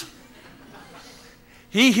tigers.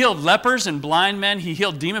 He healed lepers and blind men. He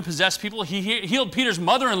healed demon-possessed people. He healed Peter's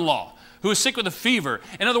mother-in-law, who was sick with a fever.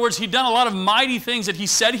 In other words, he'd done a lot of mighty things that he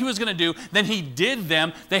said he was going to do. Then he did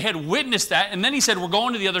them. They had witnessed that. And then he said, we're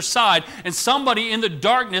going to the other side. And somebody in the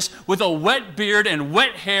darkness with a wet beard and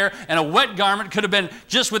wet hair and a wet garment could have been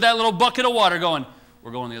just with that little bucket of water going,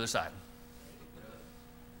 we're going to the other side.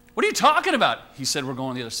 What are you talking about? He said, we're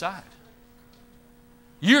going to the other side.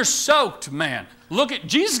 You're soaked, man. Look at,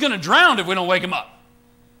 Jesus is going to drown if we don't wake him up.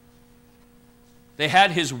 They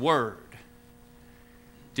had his word.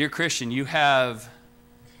 Dear Christian, you have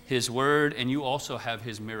his word and you also have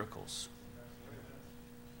his miracles.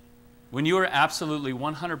 When you were absolutely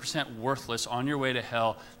 100% worthless on your way to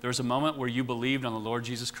hell, there was a moment where you believed on the Lord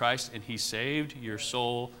Jesus Christ and he saved your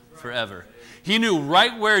soul forever. He knew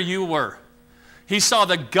right where you were. He saw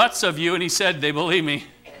the guts of you and he said, they believe me.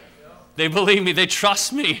 They believe me. They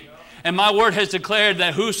trust me. And my word has declared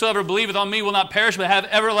that whosoever believeth on me will not perish but have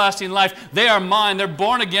everlasting life. They are mine. They're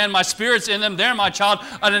born again. My spirit's in them. They're my child.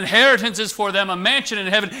 An inheritance is for them. A mansion in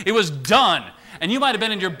heaven. It was done. And you might have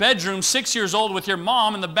been in your bedroom 6 years old with your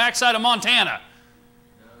mom in the backside of Montana.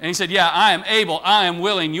 And he said, yeah, I am able. I am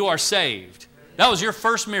willing. You are saved. That was your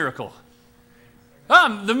first miracle.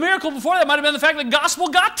 The miracle before that might have been the fact that the gospel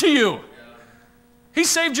got to you. He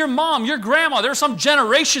saved your mom, your grandma. There was some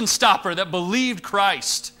generation stopper that believed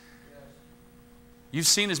Christ. You've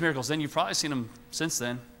seen his miracles. Then you've probably seen them since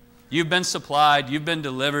then. You've been supplied. You've been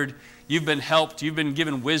delivered. You've been helped. You've been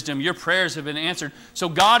given wisdom. Your prayers have been answered. So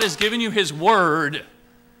God has given you his word,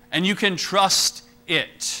 and you can trust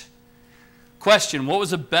it. Question, what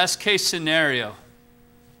was the best case scenario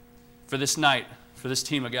for this night, for this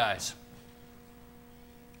team of guys?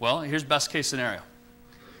 Well, here's best case scenario.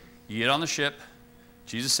 You get on the ship.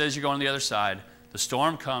 Jesus says you're going to the other side. The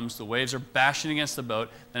storm comes. The waves are bashing against the boat.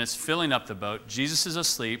 Then it's filling up the boat. Jesus is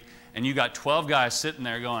asleep. And you got 12 guys sitting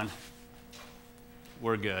there going,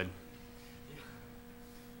 we're good.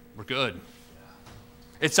 We're good.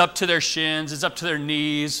 It's up to their shins. It's up to their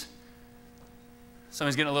knees.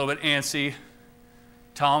 Somebody's getting a little bit antsy.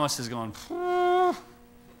 Thomas is going, I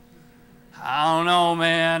don't know,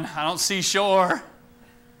 man. I don't see shore.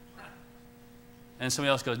 And somebody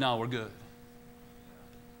else goes, no, we're good.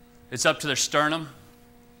 It's up to their sternum,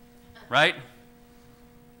 right?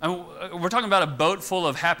 I mean, we're talking about a boat full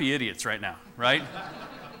of happy idiots right now, right?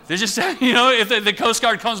 They're just, if the Coast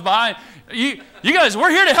Guard comes by, you guys,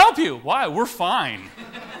 we're here to help you. Why? We're fine.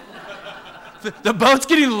 The boat's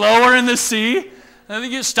getting lower in the sea.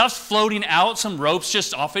 And stuff's floating out. Some ropes,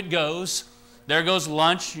 just off it goes. There goes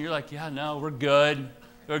lunch. You're like, yeah, no, we're good.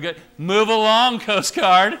 We're good. Move along, Coast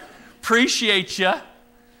Guard. Appreciate you.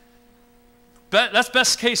 That's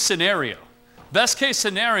best case scenario. Best case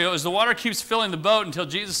scenario is the water keeps filling the boat until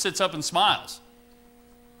Jesus sits up and smiles.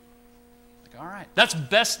 Like, all right, that's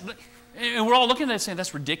best. And we're all looking at it saying,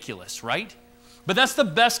 that's ridiculous, right? But that's the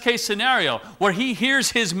best case scenario, where he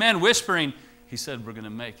hears his men whispering, he said, we're going to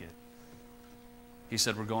make it. He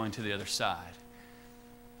said, we're going to the other side.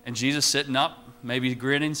 And Jesus sitting up, maybe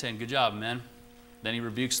grinning, saying, good job, man. Then he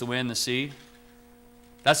rebukes the wind, the sea.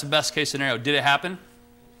 That's the best case scenario. Did it happen?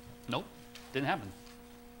 Nope, didn't happen.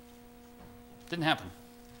 Didn't happen.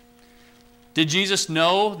 Did Jesus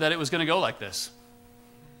know that it was going to go like this?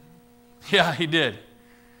 Yeah, he did.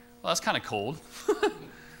 Well, that's kind of cold.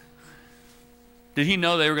 Did he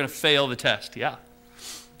know they were going to fail the test? Yeah.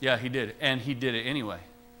 Yeah, he did. And he did it anyway.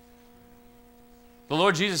 The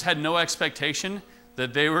Lord Jesus had no expectation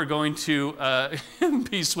that they were going to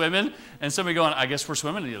be swimming and somebody going, I guess we're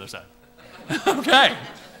swimming to the other side. Okay.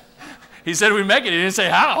 He said we make it. He didn't say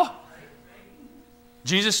how.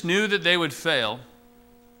 Jesus knew that they would fail,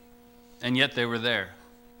 and yet they were there.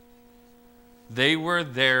 They were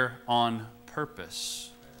there on purpose.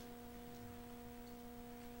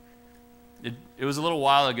 It was a little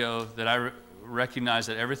while ago that I recognized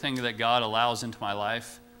that everything that God allows into my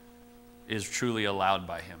life is truly allowed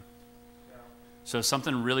by him. So if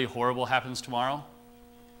something really horrible happens tomorrow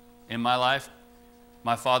in my life,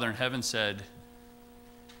 my Father in heaven said,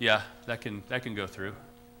 yeah, that can go through.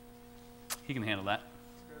 He can handle that.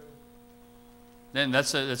 Then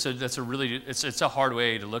that's a hard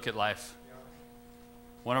way to look at life.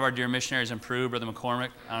 One of our dear missionaries in Peru, Brother McCormick,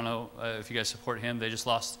 I don't know if you guys support him, they just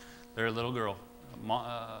lost their little girl.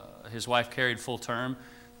 His wife carried full term.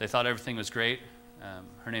 They thought everything was great.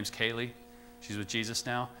 Her name's Kaylee. She's with Jesus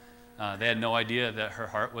now. They had no idea that her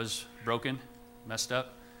heart was broken, messed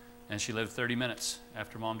up, and she lived 30 minutes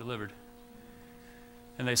after mom delivered.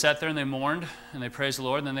 And they sat there and they mourned and they praised the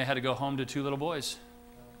Lord, and then they had to go home to 2 little boys.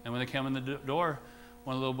 And when they came in the door,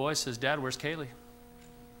 one of the little boys says, Dad, where's Kaylee?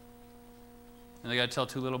 And they got to tell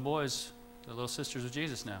 2 little boys, their little sisters with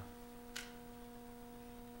Jesus now.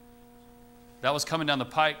 That was coming down the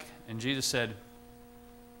pike, and Jesus said,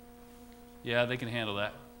 yeah, they can handle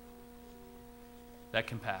that. That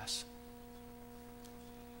can pass.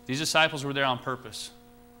 These disciples were there on purpose.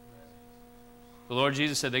 The Lord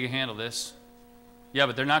Jesus said they can handle this. Yeah,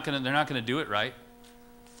 but they're not going to do it right.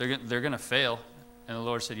 They're going to fail. And the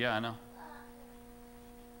Lord said, yeah, I know.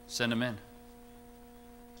 Send them in.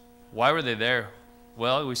 Why were they there?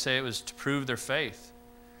 Well, we say it was to prove their faith.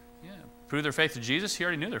 Yeah, prove their faith to Jesus. He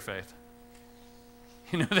already knew their faith.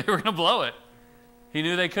 He knew they were going to blow it. He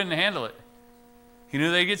knew they couldn't handle it. He knew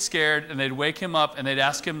they'd get scared, and they'd wake him up, and they'd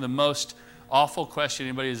ask him the most awful question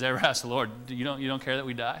anybody has ever asked the Lord. You don't care that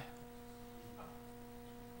we die?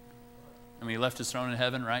 I mean, he left his throne in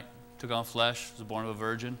heaven, right? Took on flesh, was born of a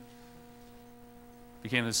virgin.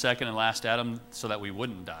 Became the second and last Adam so that we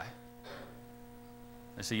wouldn't die.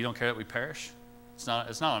 They say, you don't care that we perish? It's not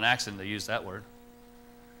an accident they use that word.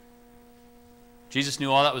 Jesus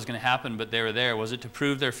knew all that was going to happen, but they were there. Was it to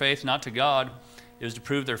prove their faith? Not to God. It was to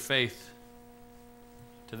prove their faith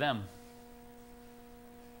to them.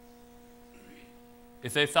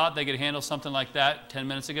 If they thought they could handle something like that 10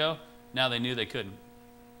 minutes ago, now they knew they couldn't.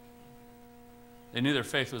 They knew their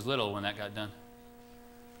faith was little when that got done.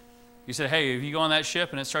 You said, hey, if you go on that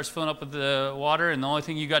ship and it starts filling up with the water and the only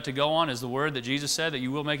thing you got to go on is the word that Jesus said that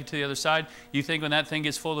you will make it to the other side, you think when that thing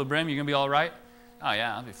gets full to the brim, you're going to be all right? Oh,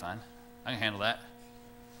 yeah, I'll be fine. I can handle that.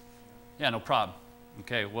 Yeah, no problem.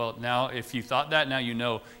 Okay, well, now if you thought that, now you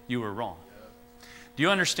know you were wrong. Do you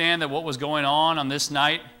understand that what was going on this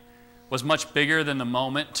night was much bigger than the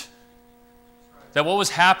moment? That what was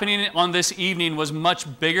happening on this evening was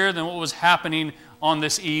much bigger than what was happening on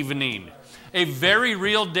this evening. A very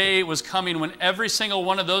real day was coming when every single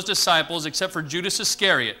one of those disciples, except for Judas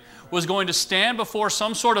Iscariot, was going to stand before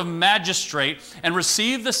some sort of magistrate and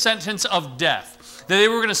receive the sentence of death. That they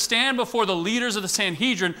were going to stand before the leaders of the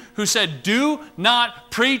Sanhedrin who said, do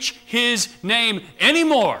not preach his name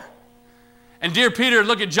anymore. And dear Peter would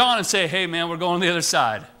look at John and say, hey man, we're going on the other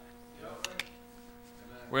side.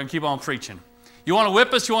 We're going to keep on preaching. You want to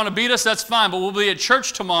whip us, you want to beat us, that's fine, but we'll be at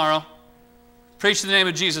church tomorrow. Preach the name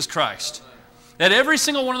of Jesus Christ. That every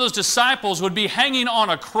single one of those disciples would be hanging on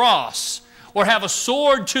a cross or have a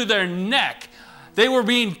sword to their neck. They were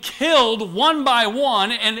being killed one by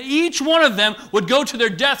one, and each one of them would go to their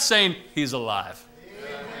death saying, he's alive.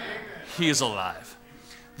 Amen. He is alive.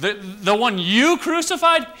 The one you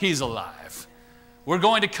crucified, he's alive. We're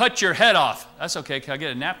going to cut your head off. That's okay. Can I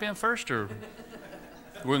get a nap in first, or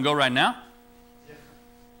we're going to go right now?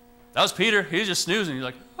 That was Peter. He was just snoozing. He's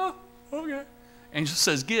like, oh, okay. Angel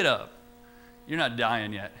says, get up. You're not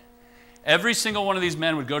dying yet. Every single one of these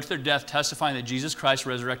men would go to their death testifying that Jesus Christ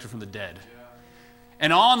resurrected from the dead. Yeah.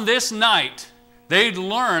 And on this night, they'd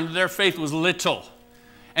learned their faith was little.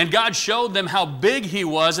 And God showed them how big he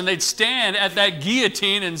was, and they'd stand at that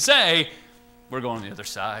guillotine and say, we're going on the other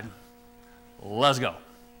side. Let's go.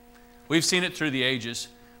 We've seen it through the ages.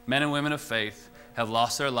 Men and women of faith have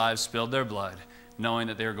lost their lives, spilled their blood, knowing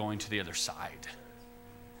that they were going to the other side.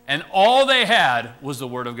 And all they had was the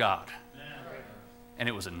Word of God. And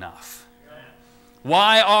it was enough.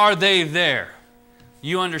 Why are they there?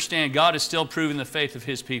 You understand, God is still proving the faith of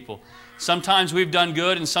his people. Sometimes we've done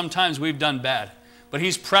good and sometimes we've done bad. But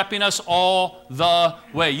he's prepping us all the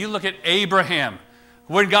way. You look at Abraham.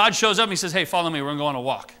 When God shows up and he says, hey, follow me, we're going to go on a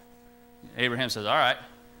walk. Abraham says, all right.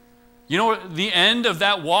 You know what the end of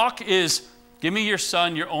that walk is? Give me your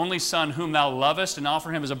son, your only son, whom thou lovest, and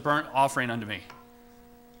offer him as a burnt offering unto me.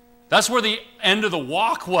 That's where the end of the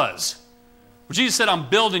walk was. Where Jesus said, I'm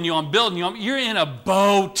building you, I'm building you. You're in a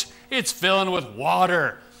boat. It's filling with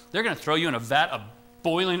water. They're going to throw you in a vat of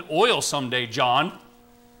boiling oil someday, John.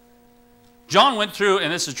 John went through,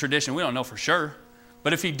 and this is tradition, we don't know for sure,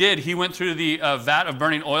 but if he did, he went through the vat of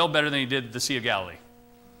burning oil better than he did the Sea of Galilee.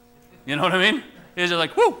 You know what I mean? He's just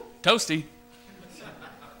like, whoo, toasty.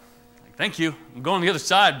 Thank you. I'm going to the other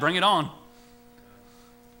side. Bring it on.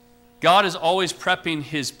 God is always prepping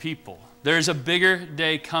his people. There's a bigger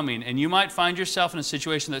day coming, and you might find yourself in a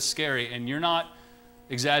situation that's scary, and you're not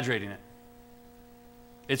exaggerating it.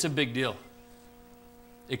 It's a big deal.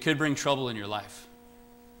 It could bring trouble in your life.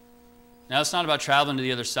 Now, it's not about traveling to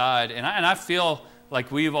the other side, and I feel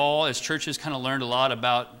like we've all, as churches, kind of learned a lot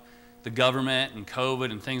about the government and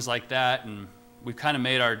COVID and things like that, and we've kind of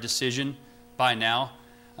made our decision by now.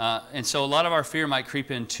 And so a lot of our fear might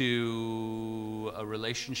creep into a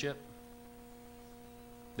relationship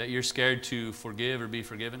that you're scared to forgive or be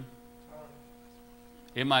forgiven.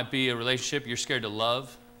 It might be a relationship you're scared to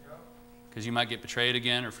love because you might get betrayed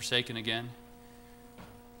again or forsaken again.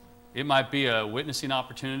 It might be a witnessing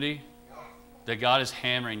opportunity that God is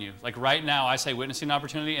hammering you. Like right now, I say witnessing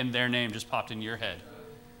opportunity and their name just popped in your head.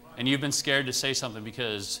 And you've been scared to say something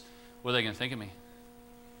because what are they going to think of me?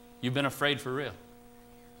 You've been afraid for real.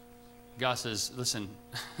 God says, listen,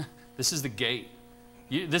 this is the gate.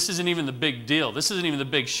 This isn't even the big deal. This isn't even the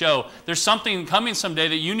big show. There's something coming someday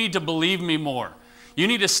that you need to believe me more. You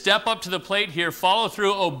need to step up to the plate here, follow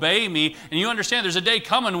through, obey me, and you understand there's a day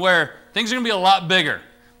coming where things are going to be a lot bigger,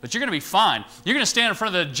 but you're going to be fine. You're going to stand in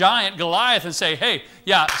front of the giant Goliath and say, hey,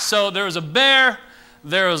 yeah, so there was a bear,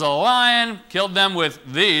 there was a lion, killed them with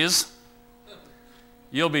these.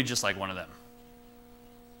 You'll be just like one of them.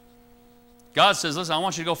 God says, listen, I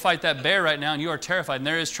want you to go fight that bear right now, and you are terrified, and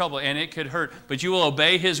there is trouble, and it could hurt, but you will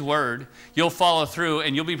obey his word, you'll follow through,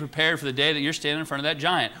 and you'll be prepared for the day that you're standing in front of that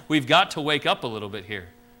giant. We've got to wake up a little bit here.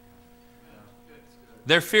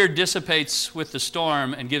 Their fear dissipates with the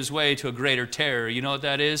storm and gives way to a greater terror. You know what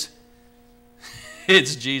that is?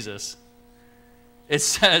 It's Jesus. It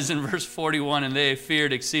says in verse 41, and they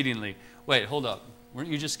feared exceedingly. Wait, hold up. Weren't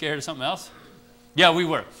you just scared of something else? Yeah, we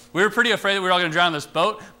were. We were pretty afraid that we were all going to drown in this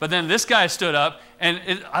boat, but then this guy stood up,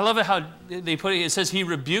 and I love it how they put it. It says he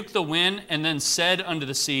rebuked the wind and then said unto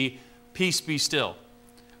the sea, peace be still.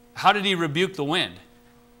 How did he rebuke the wind?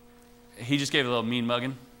 He just gave a little mean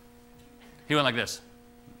mugging. He went like this.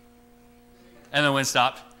 And the wind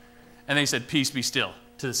stopped. And then he said, peace be still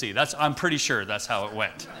to the sea. I'm pretty sure that's how it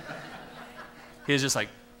went. He was just like,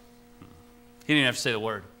 he didn't have to say the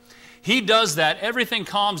word. He does that. Everything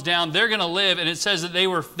calms down. They're going to live. And it says that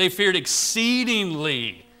they feared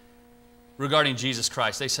exceedingly regarding Jesus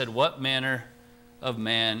Christ. They said, what manner of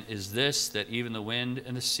man is this that even the wind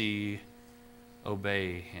and the sea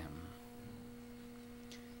obey him?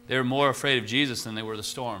 They were more afraid of Jesus than they were the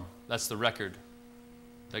storm. That's the record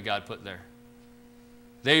that God put there.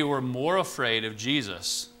 They were more afraid of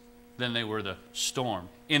Jesus than they were the storm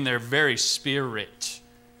in their very spirit.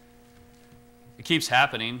 It keeps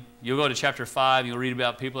happening. You'll go to chapter 5, you'll read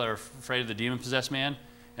about people that are afraid of the demon-possessed man,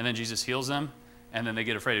 and then Jesus heals them, and then they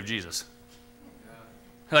get afraid of Jesus.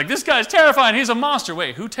 They're like, this guy's terrifying. He's a monster.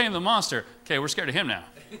 Wait, who tamed the monster? Okay, we're scared of him now.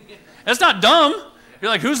 That's not dumb. You're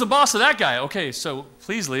like, who's the boss of that guy? Okay, so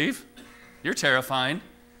please leave. You're terrifying.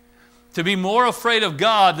 To be more afraid of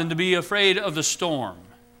God than to be afraid of the storm.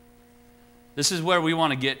 This is where we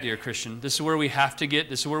want to get, dear Christian. This is where we have to get.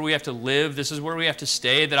 This is where we have to live. This is where we have to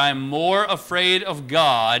stay. That I am more afraid of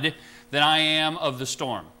God than I am of the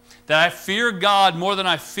storm. That I fear God more than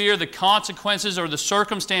I fear the consequences or the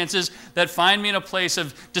circumstances that find me in a place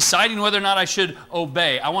of deciding whether or not I should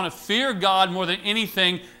obey. I want to fear God more than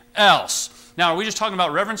anything else. Now, are we just talking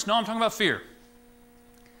about reverence? No, I'm talking about fear.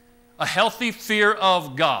 A healthy fear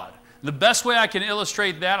of God. The best way I can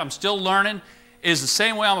illustrate that, I'm still learning, is the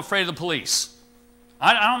same way I'm afraid of the police.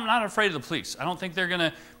 I'm not afraid of the police. I don't think they're going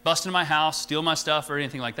to bust into my house, steal my stuff, or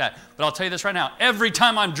anything like that. But I'll tell you this right now. Every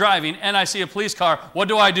time I'm driving and I see a police car, what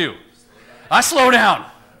do? I slow down.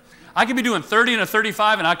 I could be doing 30 and a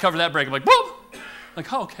 35, and I cover that brake. I'm like, whoop!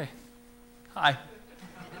 Like, oh, okay. Hi.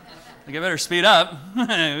 Like, I better speed up.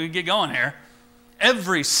 We get going here.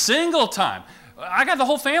 Every single time. I got the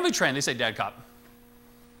whole family trained. They say, Dad, cop.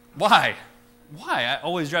 Why? Why? I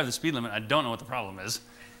always drive the speed limit. I don't know what the problem is.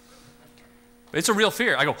 But it's a real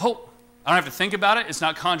fear. I go, oh, I don't have to think about it. It's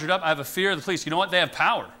not conjured up. I have a fear of the police. You know what? They have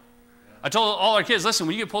power. I told all our kids, listen,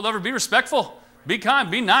 when you get pulled over, be respectful. Be kind.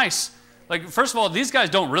 Be nice. Like, first of all, these guys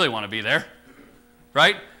don't really want to be there.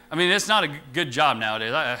 Right? I mean, it's not a good job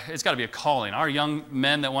nowadays. It's got to be a calling. Our young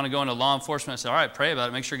men that want to go into law enforcement, I say, all right, pray about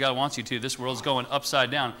it. Make sure God wants you to. This world's going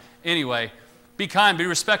upside down. Anyway, be kind. Be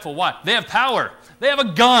respectful. Why? They have power. They have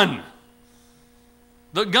a gun.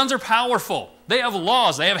 The guns are powerful. They have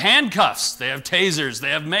laws. They have handcuffs. They have tasers. They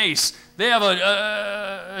have mace. They have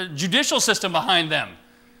a judicial system behind them.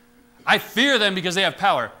 I fear them because they have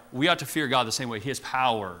power. We ought to fear God the same way. He has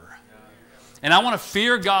power. And I want to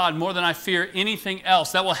fear God more than I fear anything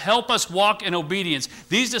else. That will help us walk in obedience.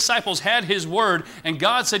 These disciples had His word, and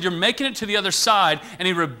God said, you're making it to the other side. And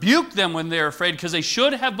He rebuked them when they were afraid because they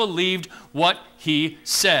should have believed what He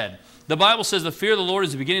said. The Bible says the fear of the Lord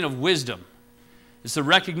is the beginning of wisdom. It's the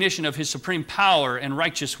recognition of His supreme power and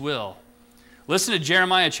righteous will. Listen to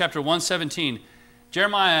Jeremiah chapter 117.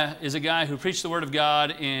 Jeremiah is a guy who preached the Word of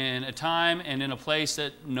God in a time and in a place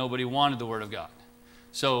that nobody wanted the Word of God.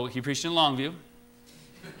 So he preached in Longview,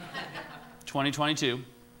 2022.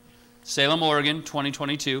 Salem, Oregon,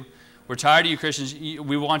 2022. We're tired of you Christians.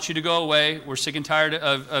 We want you to go away. We're sick and tired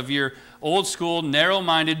of your old school,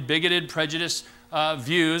 narrow-minded, bigoted, prejudiced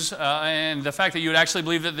views, and the fact that you would actually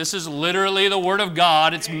believe that this is literally the Word of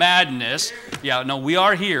God. It's madness. Yeah, no, we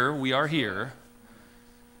are here. We are here.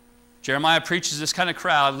 Jeremiah preaches this kind of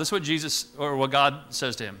crowd. Listen what Jesus, or what God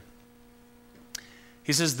says to him.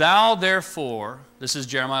 He says, thou therefore, this is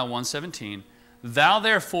Jeremiah 1:17, thou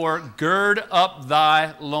therefore gird up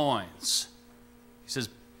thy loins. He says,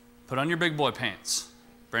 put on your big boy pants.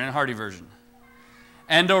 Brandon Hardy version.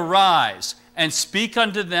 And arise, and speak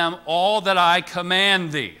unto them all that I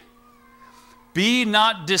command thee. Be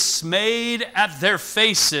not dismayed at their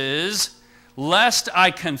faces, lest I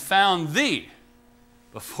confound thee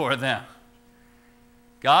before them.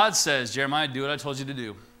 God says, Jeremiah, do what I told you to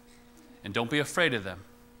do. And don't be afraid of them.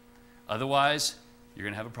 Otherwise, you're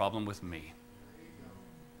going to have a problem with me.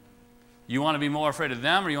 You want to be more afraid of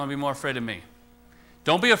them, or you want to be more afraid of me?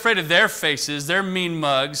 Don't be afraid of their faces, their mean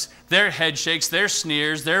mugs, their head shakes, their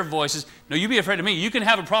sneers, their voices. No, you be afraid of me. You can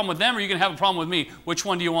have a problem with them, or you can have a problem with me. Which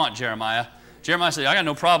one do you want, Jeremiah? Jeremiah said, I got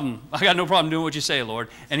no problem. I got no problem doing what you say, Lord.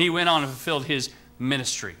 And he went on and fulfilled his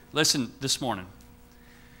ministry. Listen, this morning.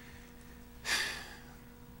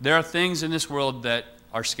 There are things in this world that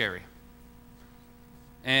are scary.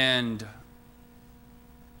 And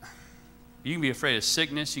you can be afraid of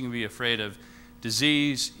sickness. You can be afraid of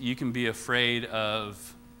disease. You can be afraid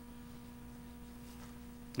of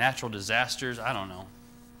natural disasters. I don't know.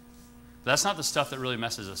 That's not the stuff that really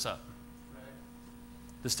messes us up.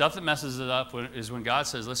 The stuff that messes it up is when God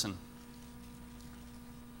says, listen,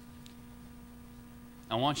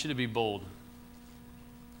 I want you to be bold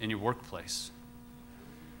in your workplace.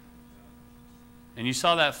 And you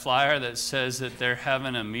saw that flyer that says that they're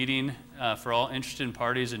having a meeting for all interested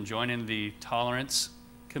parties in joining the tolerance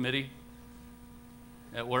committee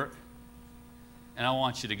at work. And I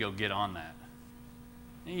want you to go get on that.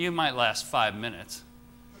 You might last 5 minutes.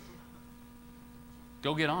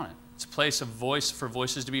 Go get on it. It's a place of voice for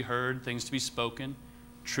voices to be heard, things to be spoken,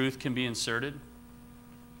 truth can be inserted.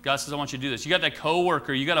 God says, I want you to do this. You got that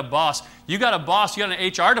coworker, you got a boss, you got an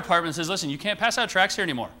HR department that says, listen, you can't pass out tracts here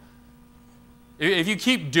anymore. If you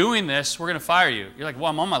keep doing this, we're going to fire you. You're like, well,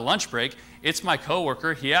 I'm on my lunch break. It's my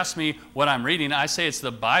coworker. He asked me what I'm reading. I say it's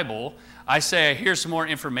the Bible. I say, here's some more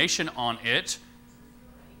information on it.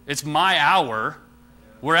 It's my hour.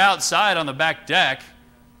 We're outside on the back deck.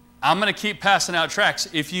 I'm going to keep passing out tracts.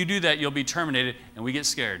 If you do that, you'll be terminated. And we get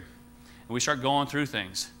scared. And we start going through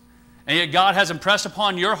things. And yet God has impressed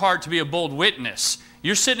upon your heart to be a bold witness.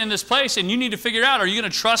 You're sitting in this place and you need to figure out, are you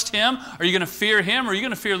going to trust Him? Are you going to fear Him? Or are you going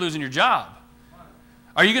to fear losing your job?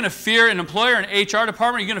 Are you going to fear an employer, an HR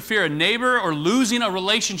department? Are you going to fear a neighbor or losing a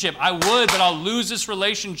relationship? I would, but I'll lose this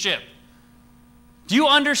relationship. Do you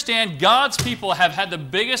understand God's people have had the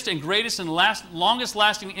biggest and greatest and longest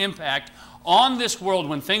lasting impact on this world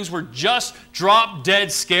when things were just drop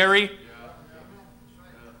dead scary?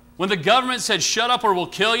 When the government said, shut up or we'll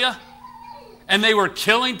kill you, and they were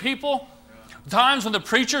killing people? Times when the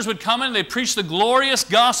preachers would come in and they'd preach the glorious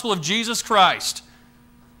gospel of Jesus Christ.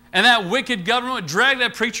 And that wicked government would drag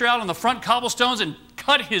that preacher out on the front cobblestones and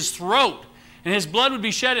cut his throat. And his blood would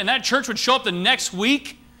be shed. And that church would show up the next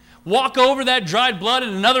week, walk over that dried blood,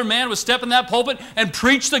 and another man would step in that pulpit and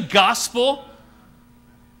preach the gospel.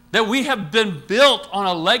 That we have been built on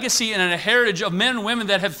a legacy and a heritage of men and women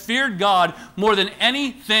that have feared God more than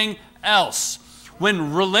anything else.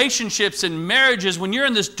 When relationships and marriages, when you're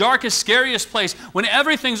in this darkest, scariest place, when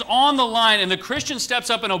everything's on the line and the Christian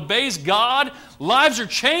steps up and obeys God, lives are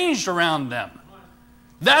changed around them.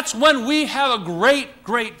 That's when we have a great,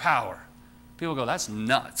 great power. People go, that's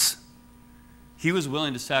nuts. He was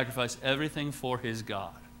willing to sacrifice everything for his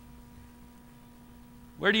God.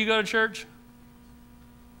 Where do you go to church?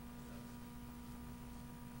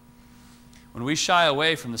 When we shy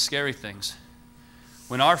away from the scary things,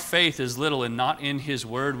 when our faith is little and not in His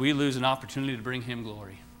Word, we lose an opportunity to bring Him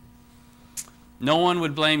glory. No one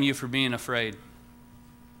would blame you for being afraid.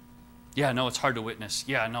 Yeah, no, it's hard to witness.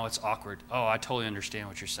 Yeah, no, it's awkward. Oh, I totally understand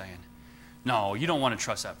what you're saying. No, you don't want to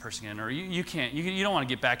trust that person again, or you can't. You don't want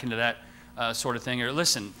to get back into that sort of thing. Or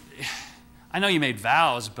listen, I know you made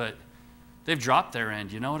vows, but they've dropped their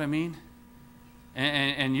end. You know what I mean?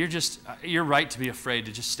 And you're right to be afraid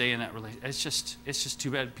to just stay in that relationship. It's just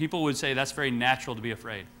too bad. People would say that's very natural to be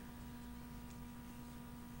afraid.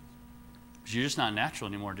 But you're just not natural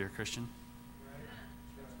anymore, dear Christian.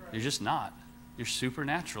 You're just not. You're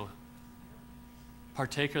supernatural.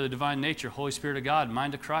 Partaker of the divine nature, Holy Spirit of God,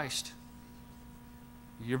 mind of Christ.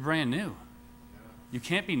 You're brand new. You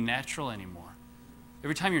can't be natural anymore.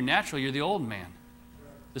 Every time you're natural, you're the old man.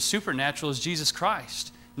 The supernatural is Jesus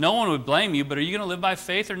Christ. No one would blame you, but are you going to live by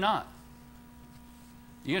faith or not?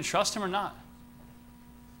 Are you going to trust Him or not?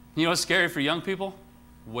 You know what's scary for young people?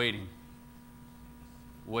 Waiting.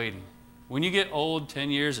 Waiting. When you get old,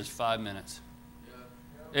 10 years is 5 minutes.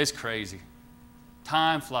 It's crazy.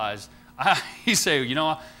 Time flies. You say, you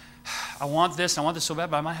know, I want this so bad,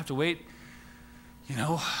 but I might have to wait,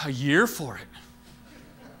 a year for it.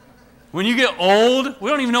 When you get old, we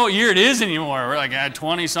don't even know what year it is anymore. We're like,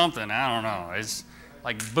 20-something. I don't know. It's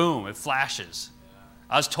like, boom, it flashes.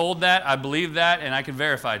 I was told that, I believe that, and I can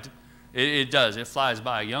verify it. It does. It flies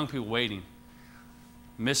by. Young people waiting.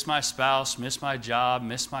 Miss my spouse, miss my job,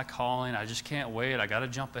 miss my calling. I just can't wait. I got to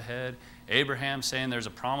jump ahead. Abraham saying there's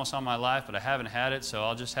a promise on my life, but I haven't had it, so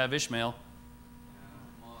I'll just have Ishmael.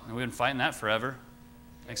 And we've been fighting that forever.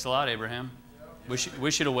 Thanks a lot, Abraham. Wish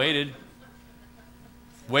you'd have waited.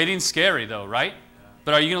 Waiting's scary, though, right?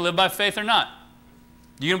 But are you going to live by faith or not?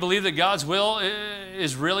 You going to believe that God's will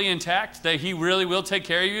is really intact, that He really will take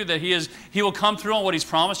care of you, that He will come through on what He's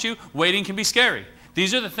promised you? Waiting can be scary.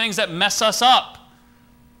 These are the things that mess us up.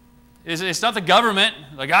 It's not the government,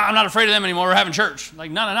 like, I'm not afraid of them anymore, we're having church.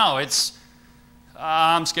 Like, no. It's,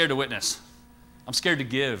 I'm scared to witness. I'm scared to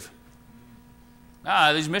give.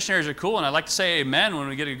 These missionaries are cool, and I like to say amen when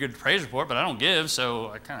we get a good praise report, but I don't give,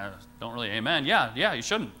 so I kind of don't really amen. Yeah, you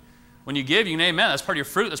shouldn't. When you give, you can amen. That's part of your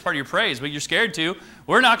fruit. That's part of your praise. But you're scared to.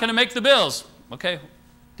 We're not going to make the bills. Okay.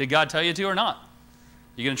 Did God tell you to or not? Are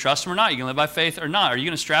you going to trust Him or not? Are you going to live by faith or not? Are you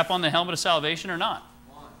going to strap on the helmet of salvation or not?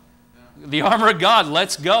 The armor of God.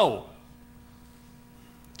 Let's go.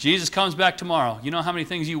 Jesus comes back tomorrow. You know how many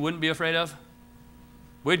things you wouldn't be afraid of?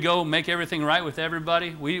 We'd go make everything right with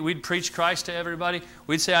everybody. We'd preach Christ to everybody.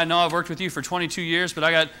 We'd say, I know I've worked with you for 22 years, but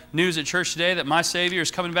I got news at church today that my Savior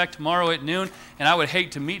is coming back tomorrow at noon, and I would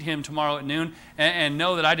hate to meet him tomorrow at noon and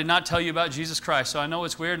know that I did not tell you about Jesus Christ. So I know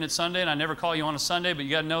it's weird and it's Sunday, and I never call you on a Sunday, but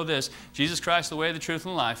you got to know this. Jesus Christ, the way, the truth,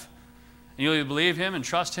 and the life. And you'll either believe him and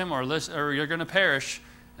trust him, or you're going to perish.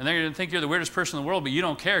 And they're going to think you're the weirdest person in the world, but you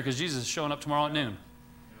don't care because Jesus is showing up tomorrow at noon.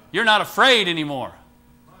 You're not afraid anymore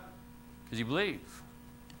because you believe.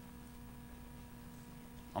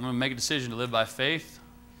 I'm going to make a decision to live by faith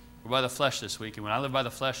or by the flesh this week. And when I live by the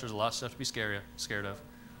flesh, there's a lot of stuff to be scared of.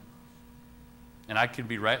 And I could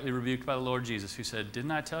be rightly rebuked by the Lord Jesus, who said,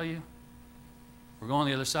 didn't I tell you? We're going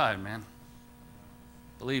the other side, man.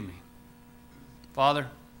 Believe me. Father,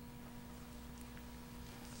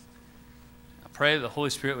 I pray that the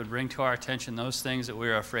Holy Spirit would bring to our attention those things that we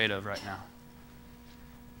are afraid of right now.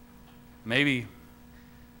 Maybe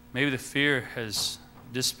the fear has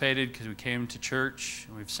dissipated because we came to church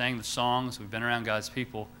and we've sang the songs, we've been around God's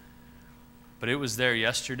people, but it was there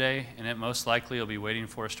yesterday, and it most likely will be waiting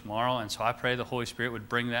for us tomorrow. And so I pray the Holy Spirit would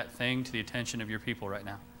bring that thing to the attention of your people right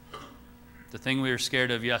now. The thing we were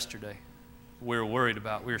scared of yesterday, we were worried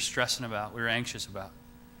about, we were stressing about, we were anxious about,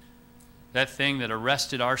 that thing that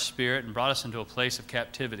arrested our spirit and brought us into a place of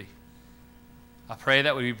captivity. I pray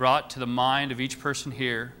that would be brought to the mind of each person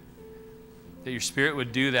here, that your Spirit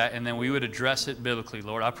would do that, and then we would address it biblically.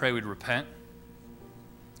 Lord, I pray we'd repent,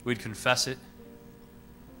 we'd confess it,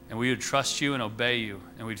 and we would trust you and obey you,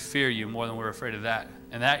 and we'd fear you more than we're afraid of that.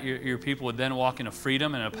 And that your people would then walk in a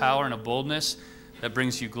freedom and a power and a boldness that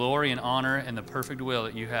brings you glory and honor and the perfect will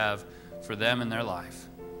that you have for them in their life.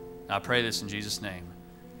 And I pray this in Jesus' name.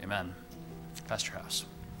 Amen. Pastor House.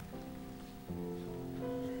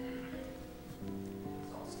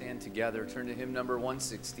 Let's all stand together. Turn to hymn number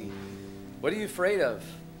 160. What are you afraid of?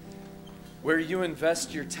 Where you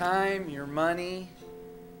invest your time, your money,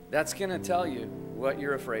 that's going to tell you what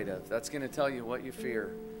you're afraid of. That's going to tell you what you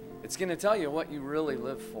fear. It's going to tell you what you really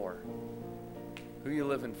live for. Who you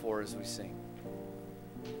living for as we sing.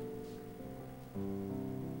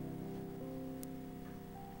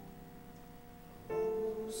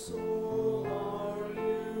 Soul, are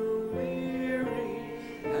you weary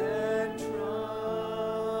and troubled?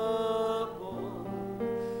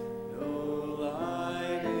 No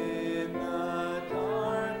light in the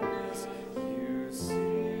darkness you see.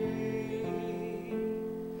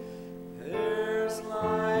 There's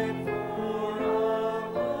light for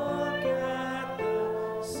a look at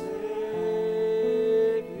the Savior,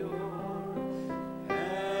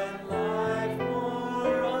 and life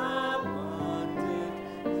more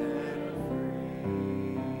abundant than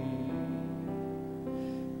free.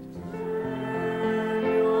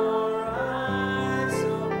 Turn your eyes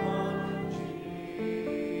upon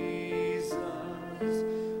Jesus.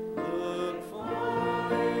 Look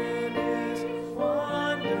for in his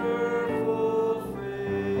wonderful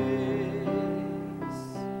face,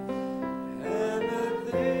 and the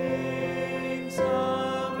things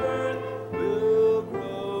of earth will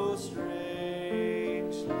grow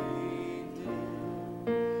strangely dim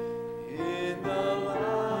in the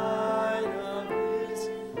light of his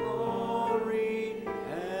glory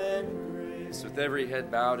and grace. With every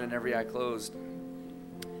head bowed and every eye closed,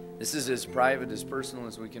 this is as private, as personal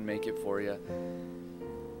as we can make it for you.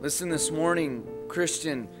 Listen, this morning,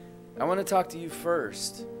 Christian, I want to talk to you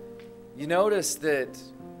first. You notice that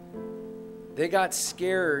they got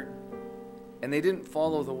scared and they didn't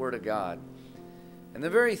follow the Word of God. And the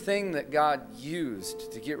very thing that God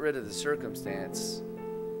used to get rid of the circumstance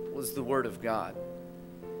was the Word of God.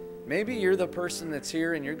 Maybe you're the person that's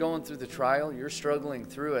here and you're going through the trial, you're struggling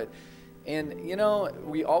through it. And, you know,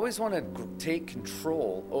 we always want to take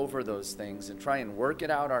control over those things and try and work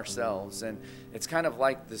it out ourselves. And it's kind of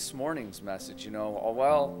like this morning's message, you know, oh,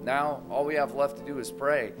 well, now all we have left to do is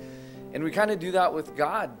pray. And we kind of do that with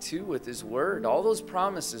God, too, with His Word. All those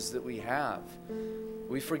promises that we have.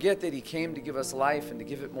 We forget that He came to give us life and to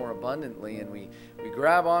give it more abundantly. And we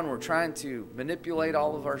grab on, we're trying to manipulate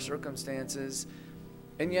all of our circumstances.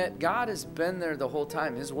 And yet God has been there the whole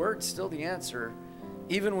time. His Word's still the answer,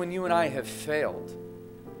 even when you and I have failed.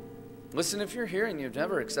 Listen, if you're here and you've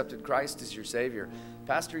never accepted Christ as your Savior,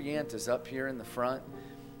 Pastor Yant is up here in the front.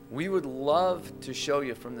 We would love to show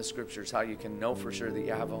you from the Scriptures how you can know for sure that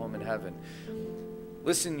you have a home in heaven.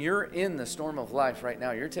 Listen, you're in the storm of life right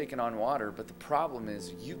now. You're taking on water, but the problem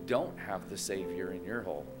is you don't have the Savior in your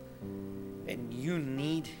home, and you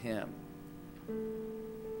need Him.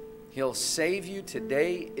 He'll save you.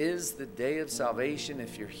 Today is the day of salvation.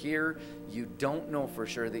 If you're here, you don't know for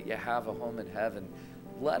sure that you have a home in heaven.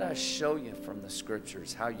 let us show you from the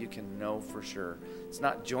scriptures how you can know for sure. It's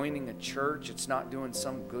not joining a church. It's not doing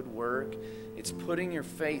some good work. It's putting your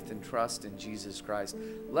faith and trust in Jesus Christ.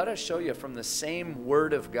 Let us show you from the same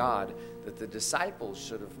word of God that the disciples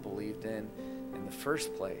should have believed in the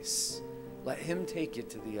first place. Let him take you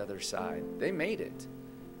to the other side. They made it,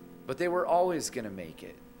 but they were always going to make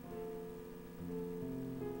it.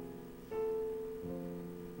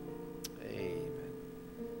 Amen.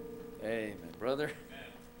 Amen. Brother,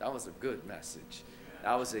 that was a good message.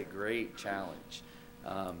 That was a great challenge.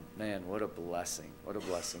 Man, what a blessing. What a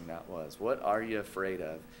blessing that was. What are you afraid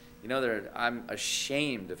of? You know, I'm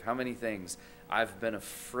ashamed of how many things I've been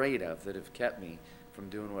afraid of that have kept me from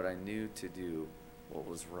doing what I knew to do, what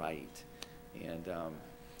was right. And,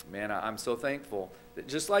 man, I'm so thankful that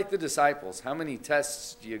just like the disciples, how many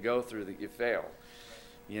tests do you go through that you fail?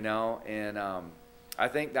 You know, and I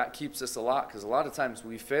think that keeps us a lot, because a lot of times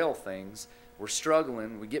we fail things, we're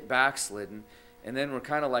struggling, we get backslidden, and then we're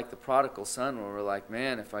kind of like the prodigal son, where we're like,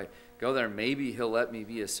 man, if I go there, maybe he'll let me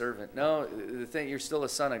be a servant. No, the thing, you're still a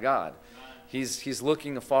son of God. He's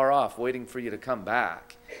looking afar off, waiting for you to come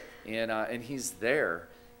back, and he's there.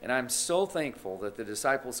 And I'm so thankful that the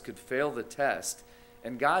disciples could fail the test,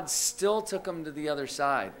 and God still took them to the other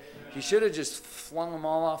side. He should have just flung them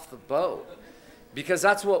all off the boat, because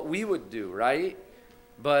that's what we would do, right?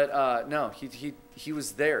 But no, he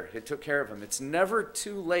was there. He took care of them. It's never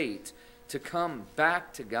too late to come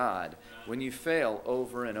back to God when you fail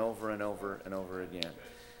over and over and over and over again.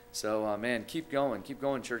 So, man, keep going,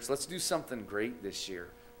 church. Let's do something great this year.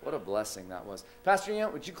 What a blessing that was. Pastor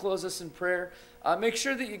Yant, would you close us in prayer? Make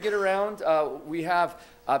sure that you get around. We have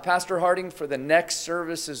Pastor Harding for the next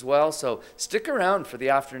service as well, so stick around for the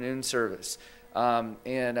afternoon service.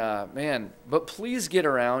 Man, but please get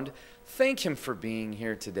around. Thank him for being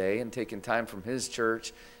here today and taking time from his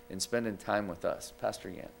church and spending time with us. Pastor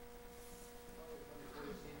Yant.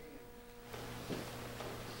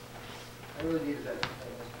 I really needed that.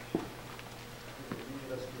 Many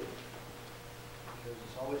of us did. Because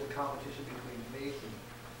it's always a competition between faith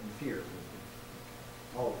and fear.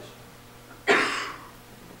 Always.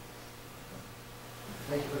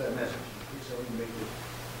 Thank you for that message. Please help me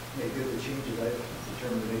make good the changes I've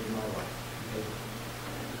determined to make in my life.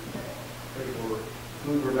 Pray for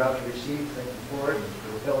food we're about to receive. Thank you for it. And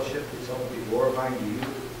for the fellowship, please help me be glorifying to you.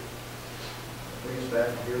 Bring us back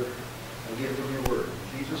here again from your word.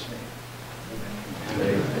 In Jesus' name.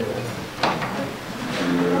 Amen.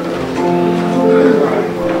 Amen.